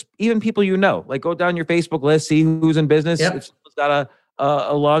else, like just even people like go down your Facebook list, see who's in business. If someone's got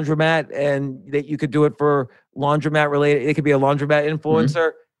a laundromat and that you could do it for laundromat related, it could be a laundromat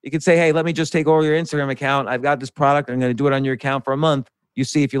influencer. You could say, hey, let me just take over your Instagram account. I've got this product. I'm going to do it on your account for a month. You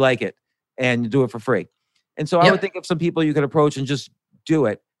see if you like it, and you do it for free. And so I would think of some people you could approach and just do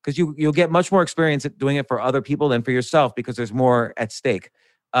it, because you'll get much more experience at doing it for other people than for yourself, because there's more at stake.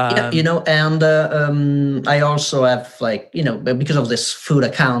 Yeah, and I also have because of this food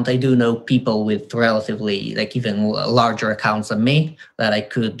account, I do know people with relatively even larger accounts than me that I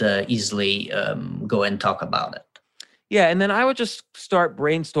could easily go and talk about it. Yeah, and then I would just start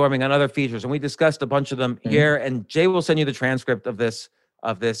brainstorming on other features, and we discussed a bunch of them here. And Jay will send you the transcript of this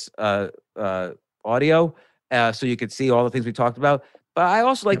audio, so you could see all the things we talked about. But I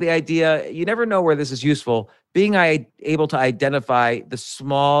also like the idea. You never know where this is useful. Being able to identify the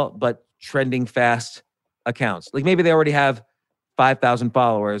small but trending fast accounts, like maybe they already have 5,000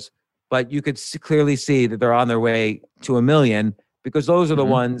 followers, but you could clearly see that they're on their way to 1 million, because those are the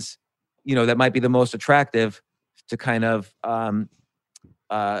ones that might be the most attractive to kind of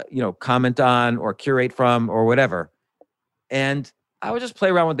comment on or curate from or whatever. And I would just play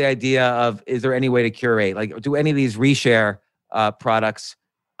around with the idea of, is there any way to curate? Like, do any of these reshare products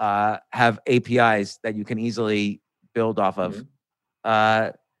have APIs that you can easily build off of?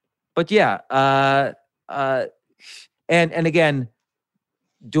 But yeah, and again,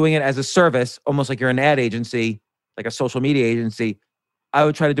 doing it as a service, almost like you're an ad agency, like a social media agency. I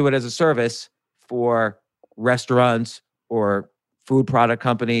would try to do it as a service for restaurants or food product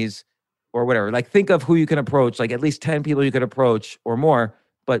companies or whatever. Like, think of who you can approach, like at least 10 people you could approach or more,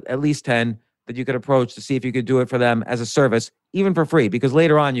 but at least 10 that you could approach to see if you could do it for them as a service, even for free, because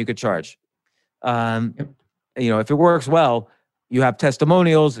later on you could charge. If it works well, you have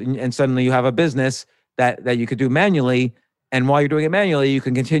testimonials and suddenly you have a business that you could do manually. And while you're doing it manually, you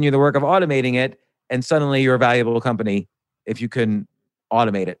can continue the work of automating it. And suddenly you're a valuable company if you can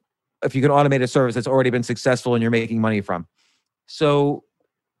automate it. If you can automate a service that's already been successful and you're making money from. So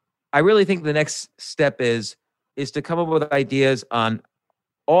I really think the next step is to come up with ideas on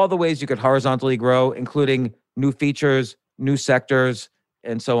all the ways you could horizontally grow, including new features, new sectors,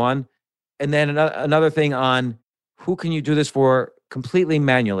 and so on. And then another thing on who can you do this for completely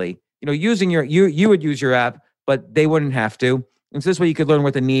manually. Using you would use your app, but they wouldn't have to. And so this way you could learn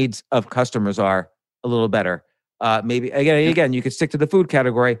what the needs of customers are a little better. Maybe again, you could stick to the food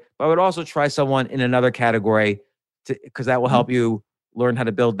category, but I would also try someone in another category because that will help you learn how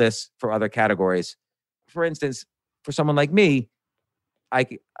to build this for other categories. For instance, for someone like me,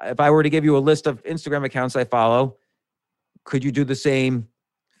 if I were to give you a list of Instagram accounts I follow, could you do the same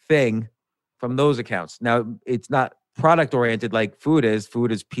thing from those accounts? Now, it's not product oriented like food is.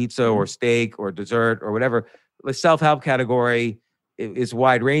 Food is pizza or steak or dessert or whatever. The self-help category is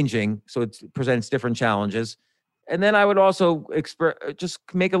wide ranging, so it presents different challenges. And then I would also just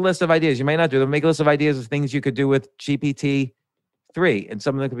make a list of ideas. You might not do them. Make a list of ideas of things you could do with GPT-3. And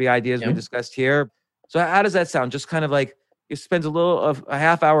some of them could be ideas we discussed here. So how does that sound? Just kind of like you spend a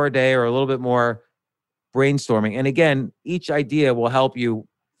half hour a day or a little bit more brainstorming. And again, each idea will help you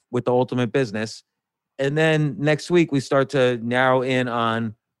with the ultimate business. And then next week, we start to narrow in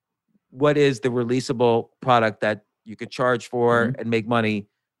on what is the releasable product that you could charge for and make money.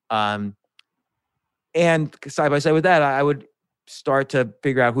 And side by side with that, I would start to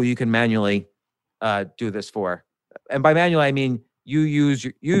figure out who you can manually do this for. And by manually, I mean you use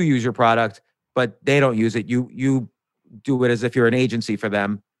your product, but they don't use it. You do it as if you're an agency for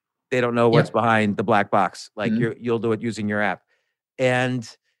them. They don't know what's behind the black box. Like you'll do it using your app. And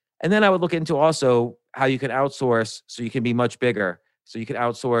then I would look into also how you can outsource so you can be much bigger. So you can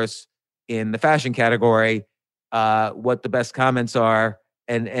outsource in the fashion category, what the best comments are.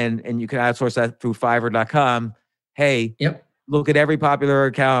 And you can outsource that through Fiverr.com. Hey, look at every popular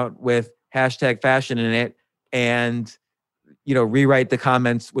account with #fashion in it and, rewrite the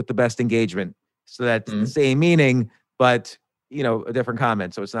comments with the best engagement. So that's the same meaning, but, a different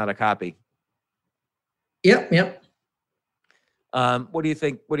comment. So it's not a copy. Yep. What do you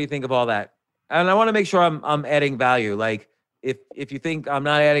think? What do you think of all that? And I want to make sure I'm adding value. Like if you think I'm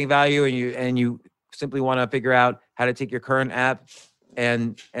not adding value and you simply want to figure out how to take your current app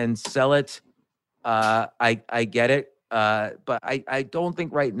and sell it, I get it. But I don't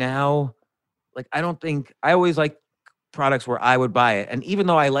think right now, I always like products where I would buy it. And even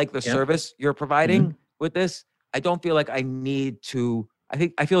though I like the service you're providing with this, I don't feel like I need to,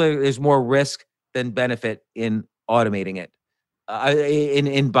 I feel like there's more risk than benefit in automating it,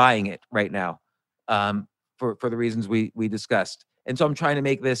 in buying it right now, for the reasons we discussed. And so I'm trying to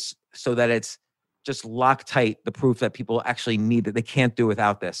make this so that it's just lock tight the proof that people actually need, that they can't do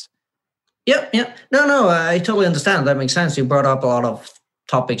without this. Yep. No, I totally understand. That makes sense. You brought up a lot of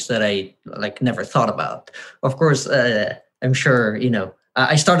topics that I never thought about. Of course, I'm sure,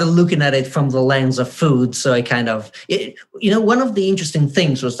 I started looking at it from the lens of food. So I kind of, one of the interesting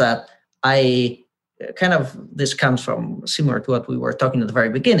things was that this comes from similar to what we were talking at the very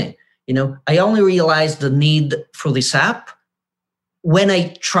beginning. I only realized the need for this app when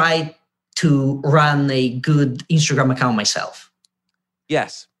I tried to run a good Instagram account myself.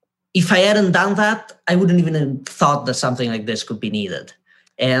 Yes. If I hadn't done that, I wouldn't even have thought that something like this could be needed.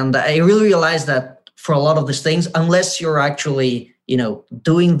 And I really realized that for a lot of these things, unless you're actually,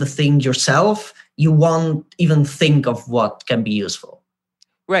 doing the thing yourself, you won't even think of what can be useful.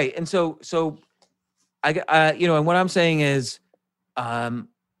 Right. And so I, and what I'm saying is,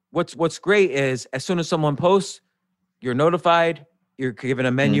 what's great is as soon as someone posts, you're notified, you're given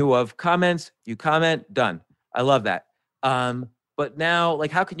a menu of comments, you comment, done. I love that. But now,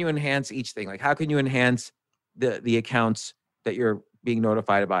 like, how can you enhance each thing? Like, how can you enhance the accounts that you're being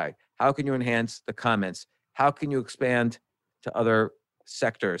notified by? How can you enhance the comments? How can you expand to other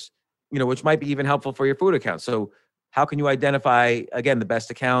sectors, which might be even helpful for your food account? So how can you identify, again, the best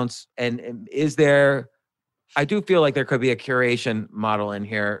accounts? And is there, I do feel like there could be a curation model in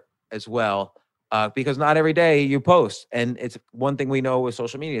here as well, because not every day you post. And it's one thing we know with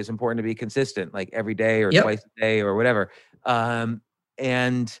social media is important to be consistent, like every day or twice a day or whatever. And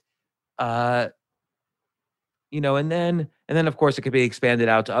then of course it could be expanded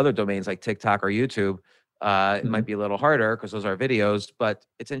out to other domains like TikTok or YouTube. It might be a little harder because those are videos, but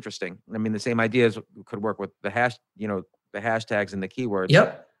it's interesting. I mean, the same ideas could work with the hashtags and the keywords.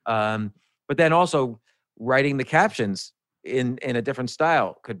 Yep. But then also writing the captions in a different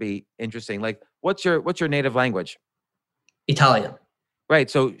style could be interesting. Like, what's your native language? Italian. Right.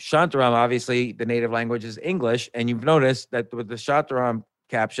 So Shantaram, obviously the native language is English, and you've noticed that with the Shantaram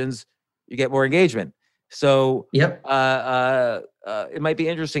captions, you get more engagement. So yep. It might be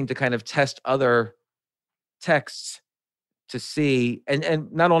interesting to kind of test other texts to see,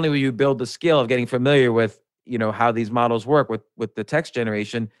 and not only will you build the skill of getting familiar with, how these models work with the text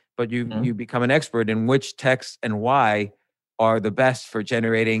generation, but you become an expert in which texts and why are the best for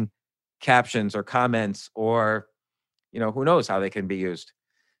generating captions or comments, or, who knows how they can be used.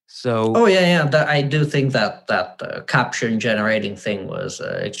 So, oh yeah. I do think that caption generating thing was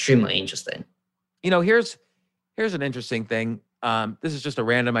extremely interesting. Here's an interesting thing. This is just a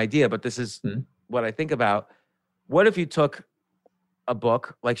random idea, but this is what I think about. What if you took a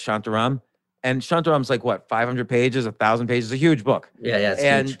book like Shantaram, and Shantaram's like what, 500 pages, 1,000 pages, a huge book. Yeah, it's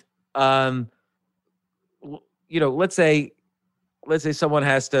huge. Let's say someone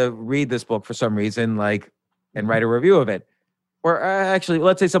has to read this book for some reason, like, and write a review of it. Or actually,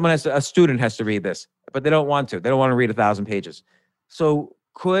 let's say a student has to read this, but they don't want to. They don't want to read 1,000 pages. So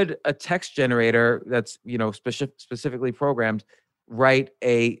could a text generator that's, specifically programmed write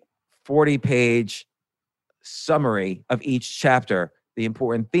a 40-page summary of each chapter, the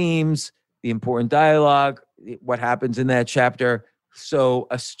important themes, the important dialogue, what happens in that chapter? So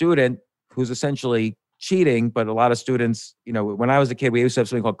a student who's essentially cheating, but a lot of students, when I was a kid, we used to have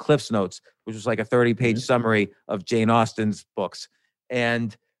something called Cliff's Notes, which was like a 30-page summary of Jane Austen's books.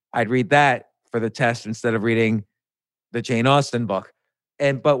 And I'd read that for the test instead of reading the Jane Austen book.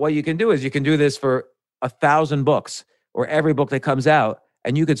 But what you can do is you can do this for 1,000 books or every book that comes out,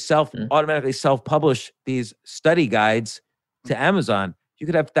 and you could automatically self-publish these study guides to Amazon. You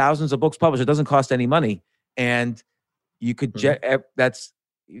could have thousands of books published. It doesn't cost any money, and you could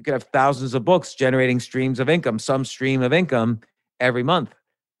you could have thousands of books generating streams of income, some stream of income every month,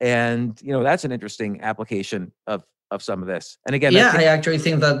 and that's an interesting application of some of this. And again, I actually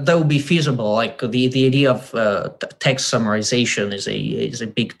think that would be feasible. Like the idea of text summarization is a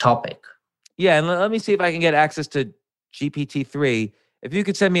big topic. Yeah, and let me see if I can get access to GPT-3. If you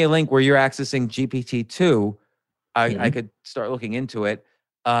could send me a link where you're accessing GPT-2, I could start looking into it.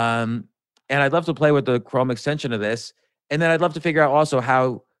 And I'd love to play with the Chrome extension of this. And then I'd love to figure out also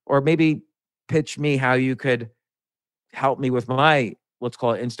how, or maybe pitch me how you could help me with my, let's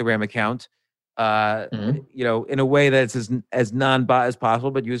call it Instagram account, in a way that's as non-bot as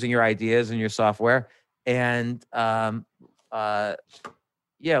possible, but using your ideas and your software. And I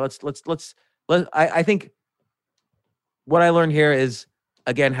think what I learned here is,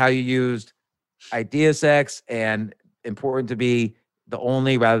 again, how you used IdeaSex and important to be the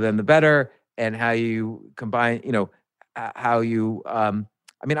only rather than the better, and how you combine,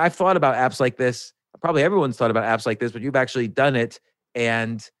 I've thought about apps like this. Probably everyone's thought about apps like this, but you've actually done it.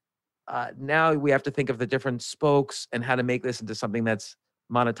 And now we have to think of the different spokes and how to make this into something that's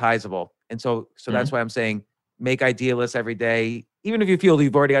monetizable. And so that's why I'm saying make idea lists every day. Even if you feel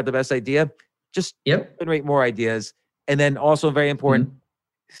you've already got the best idea, just generate more ideas. And then also very important,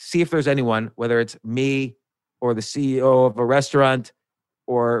 see if there's anyone, whether it's me or the CEO of a restaurant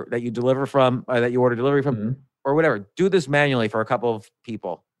or that you deliver from, or that you order delivery from, or whatever. Do this manually for a couple of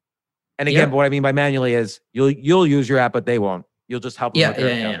people. And again, what I mean by manually is you'll use your app, but they won't. You'll just help them with their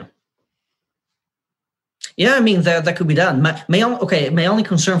account. Yeah, I mean, that could be done. My only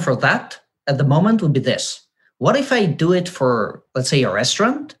concern for that at the moment would be this. What if I do it for, let's say, a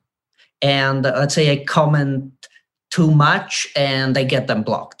restaurant, and let's say I comment too much and I get them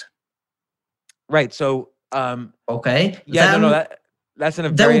blocked? Right. So, okay. Yeah, then that's a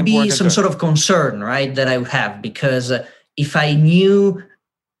there very would be important some concern. sort of concern, right, that I would have, because if I knew,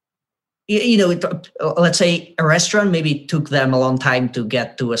 let's say a restaurant, maybe it took them a long time to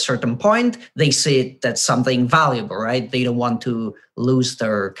get to a certain point. They see that's something valuable, right? They don't want to lose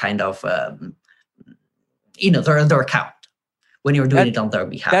their kind of, their account when you're doing it on their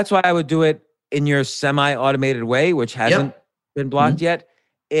behalf. That's why I would do it in your semi-automated way, which hasn't been blocked yet.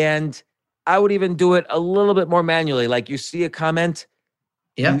 And I would even do it a little bit more manually. Like you see a comment,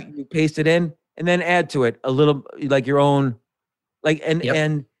 you paste it in, and then add to it a little, like your own, like,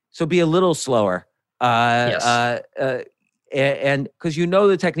 and so be a little slower. And because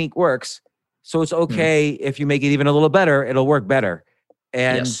the technique works, so it's okay if you make it even a little better, it'll work better.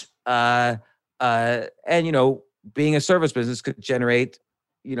 And being a service business could generate,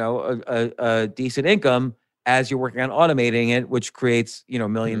 a decent income as you're working on automating it, which creates,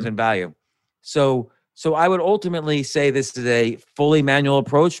 millions in value. So I would ultimately say this is a fully manual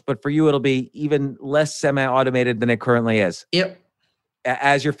approach, but for you, it'll be even less semi-automated than it currently is. Yep.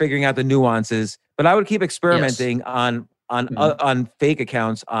 As you're figuring out the nuances, but I would keep experimenting on fake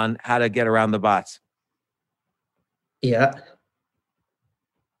accounts on how to get around the bots. Yeah.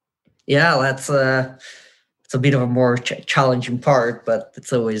 That's it's a bit of a more challenging part, but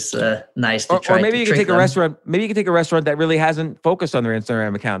it's always nice to try. Or maybe to you can take them. a restaurant. Maybe you can take a restaurant that really hasn't focused on their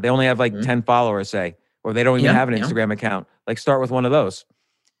Instagram account. They only have like 10 followers, say, or they don't even have an Instagram account. Like start with one of those.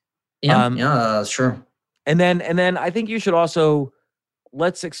 Sure. And then I think you should also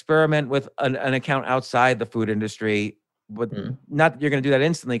let's experiment with an account outside the food industry. But not that you're going to do that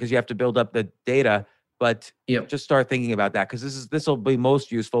instantly because you have to build up the data. But just start thinking about that because this will be most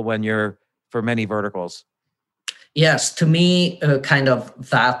useful when you're for many verticals. Yes, to me, kind of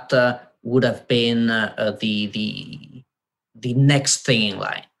that would have been the next thing in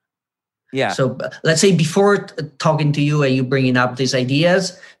line. Yeah. So let's say before talking to you and you bringing up these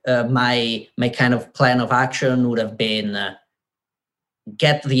ideas, my kind of plan of action would have been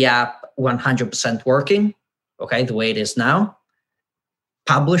get the app 100% working, okay, the way it is now,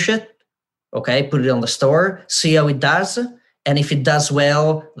 publish it, okay, put it on the store, see how it does, and if it does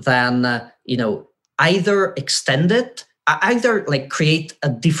well, then either extend it, either like create a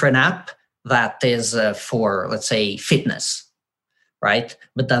different app that is for, let's say, fitness, right?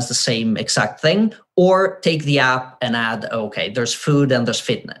 But does the same exact thing, or take the app and add, okay, there's food and there's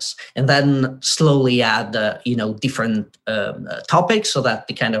fitness, and then slowly add, different topics so that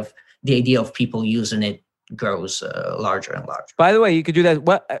the idea of people using it grows larger and larger. By the way, you could do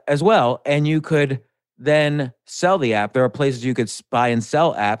that as well, and you could then sell the app. There are places you could buy and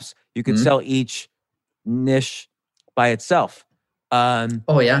sell apps. You could sell each niche by itself. Okay.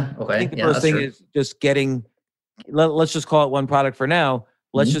 I think the first thing is just getting, let's just call it one product for now.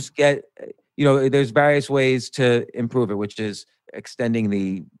 Let's just get, there's various ways to improve it, which is extending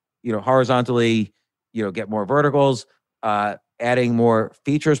the, horizontally, get more verticals, adding more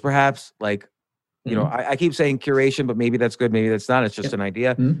features, perhaps like, I keep saying curation, but maybe that's good. Maybe that's not. It's just an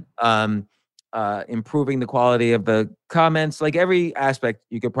idea. Improving the quality of the comments, like every aspect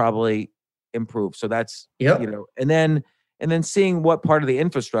you could probably improve. So that's, and then seeing what part of the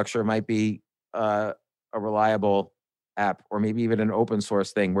infrastructure might be a reliable app, or maybe even an open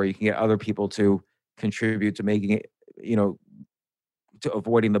source thing where you can get other people to contribute to making it, to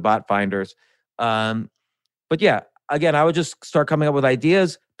avoiding the bot finders. But yeah, again, I would just start coming up with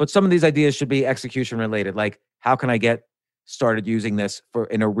ideas, but some of these ideas should be execution related. Like, how can I get started using this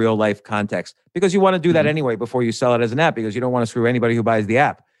in a real life context? Because you want to do that anyway before you sell it as an app, because you don't want to screw anybody who buys the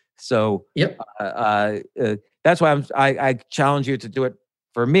app. So that's why I challenge you to do it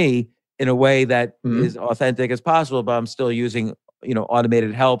for me in a way that is authentic as possible, but I'm still using,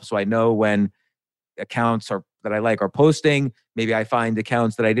 automated help. So I know when accounts that I like are posting. Maybe I find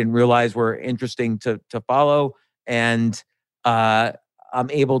accounts that I didn't realize were interesting to follow. And I'm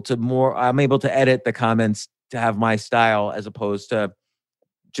able to edit the comments to have my style as opposed to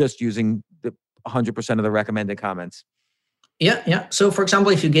just using the 100% of the recommended comments. Yeah. So for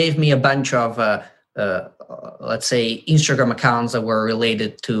example, if you gave me a bunch of, let's say, Instagram accounts that were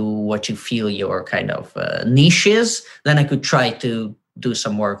related to what you feel your kind of niche is, then I could try to do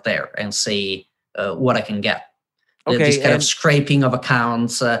some work there and see what I can get. Okay, this kind of scraping of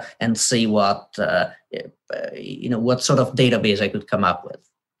accounts and see what what sort of database I could come up with.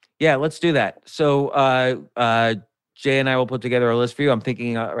 Yeah, let's do that. So Jay and I will put together a list for you. I'm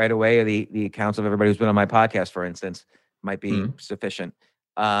thinking right away of the accounts of everybody who's been on my podcast, for instance, might be sufficient.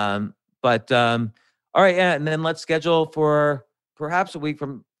 All right, yeah, and then let's schedule for perhaps a week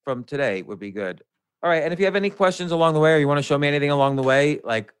from today would be good. All right, and if you have any questions along the way, or you want to show me anything along the way,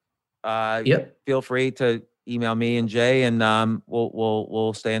 like, feel free to email me and Jay, and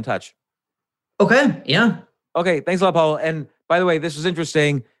we'll stay in touch. Okay, yeah. Okay, thanks a lot, Paolo. And by the way, this was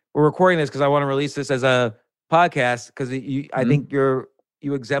interesting. We're recording this because I want to release this as a podcast because I think you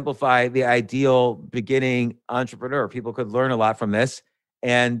exemplify the ideal beginning entrepreneur. People could learn a lot from this,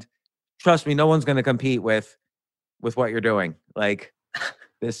 and trust me, no one's going to compete with what you're doing. Like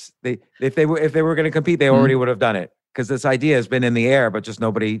this, if they were going to compete, they already would have done it because this idea has been in the air, but just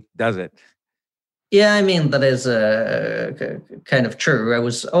nobody does it. Yeah, I mean, that is kind of true. I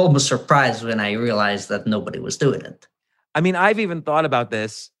was almost surprised when I realized that nobody was doing it. I mean, I've even thought about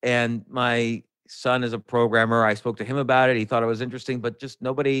this, and my son is a programmer. I spoke to him about it. He thought it was interesting, but just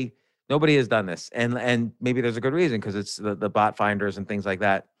nobody has done this. And maybe there's a good reason because it's the bot finders and things like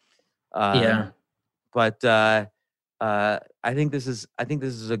that. But I think this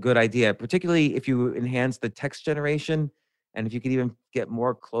is a good idea, particularly if you enhance the text generation, and if you could even get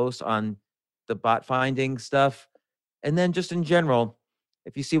more close on the bot finding stuff, and then just in general,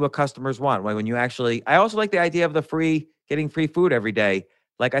 if you see what customers want, like when you actually, I also like the idea of getting free food every day.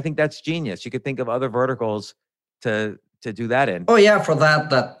 Like, I think that's genius. You could think of other verticals to do that in. Oh yeah, for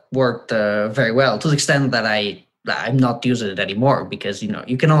that worked very well, to the extent that I'm not using it anymore because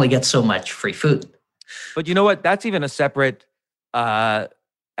you can only get so much free food. But you know what? That's even a separate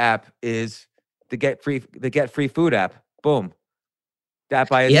app, is the get free food app. Boom. That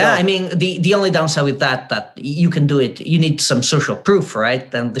by itself. Yeah, I mean, the only downside with that you can do it, you need some social proof,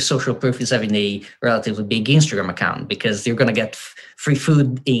 right? And the social proof is having a relatively big Instagram account, because you're going to get free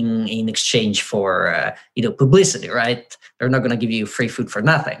food in exchange for publicity, right? They're not going to give you free food for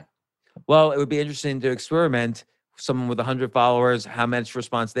nothing. Well, it would be interesting to experiment. Someone with 100 followers, how much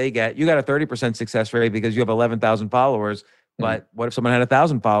response they get. You got a 30% success rate because you have 11,000 followers. But what if someone had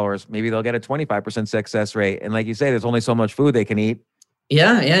 1,000 followers? Maybe they'll get a 25% success rate. And like you say, there's only so much food they can eat.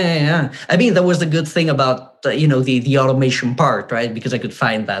 Yeah. I mean, that was the good thing about the automation part, right? Because I could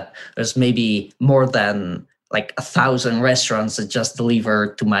find that there's maybe more than like 1,000 restaurants that just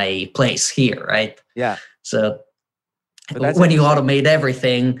deliver to my place here, right? Yeah. So when you automate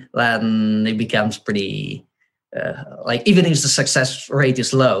everything, then it becomes pretty even if the success rate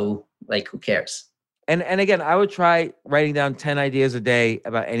is low, like who cares? And again, I would try writing down 10 ideas a day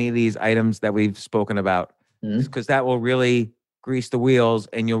about any of these items that we've spoken about, because that will really grease the wheels,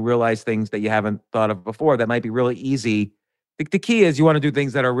 and you'll realize things that you haven't thought of before that might be really easy. The key is you want to do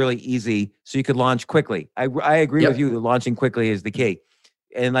things that are really easy so you could launch quickly. I agree with you that launching quickly is the key.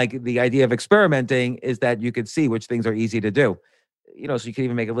 And like the idea of experimenting is that you could see which things are easy to do. So you can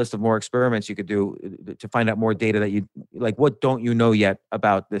even make a list of more experiments you could do to find out more data that you like. What don't you know yet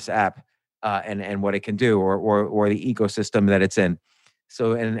about this app and what it can do, or the ecosystem that it's in?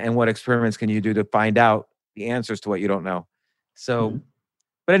 So, and what experiments can you do to find out the answers to what you don't know? So,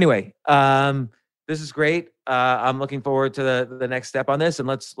 but anyway, this is great. I'm looking forward to the next step on this, and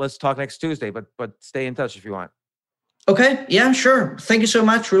let's talk next Tuesday, but stay in touch if you want. Okay. Yeah, sure. Thank you so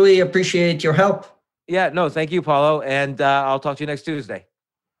much. Really appreciate your help. Yeah, no, thank you, Paolo. And I'll talk to you next Tuesday.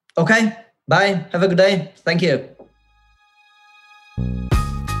 Okay. Bye. Have a good day. Thank you.